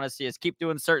differently, want to see us keep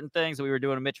doing certain things that we were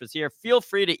doing when Mitch was here, feel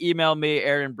free to email me,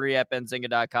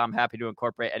 aaronbree@benzinga.com. Happy to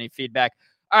incorporate any feedback.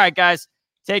 All right, guys.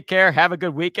 Take care. Have a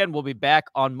good weekend. We'll be back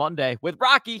on Monday with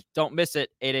Rocky. Don't miss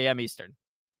it, 8 a.m. Eastern.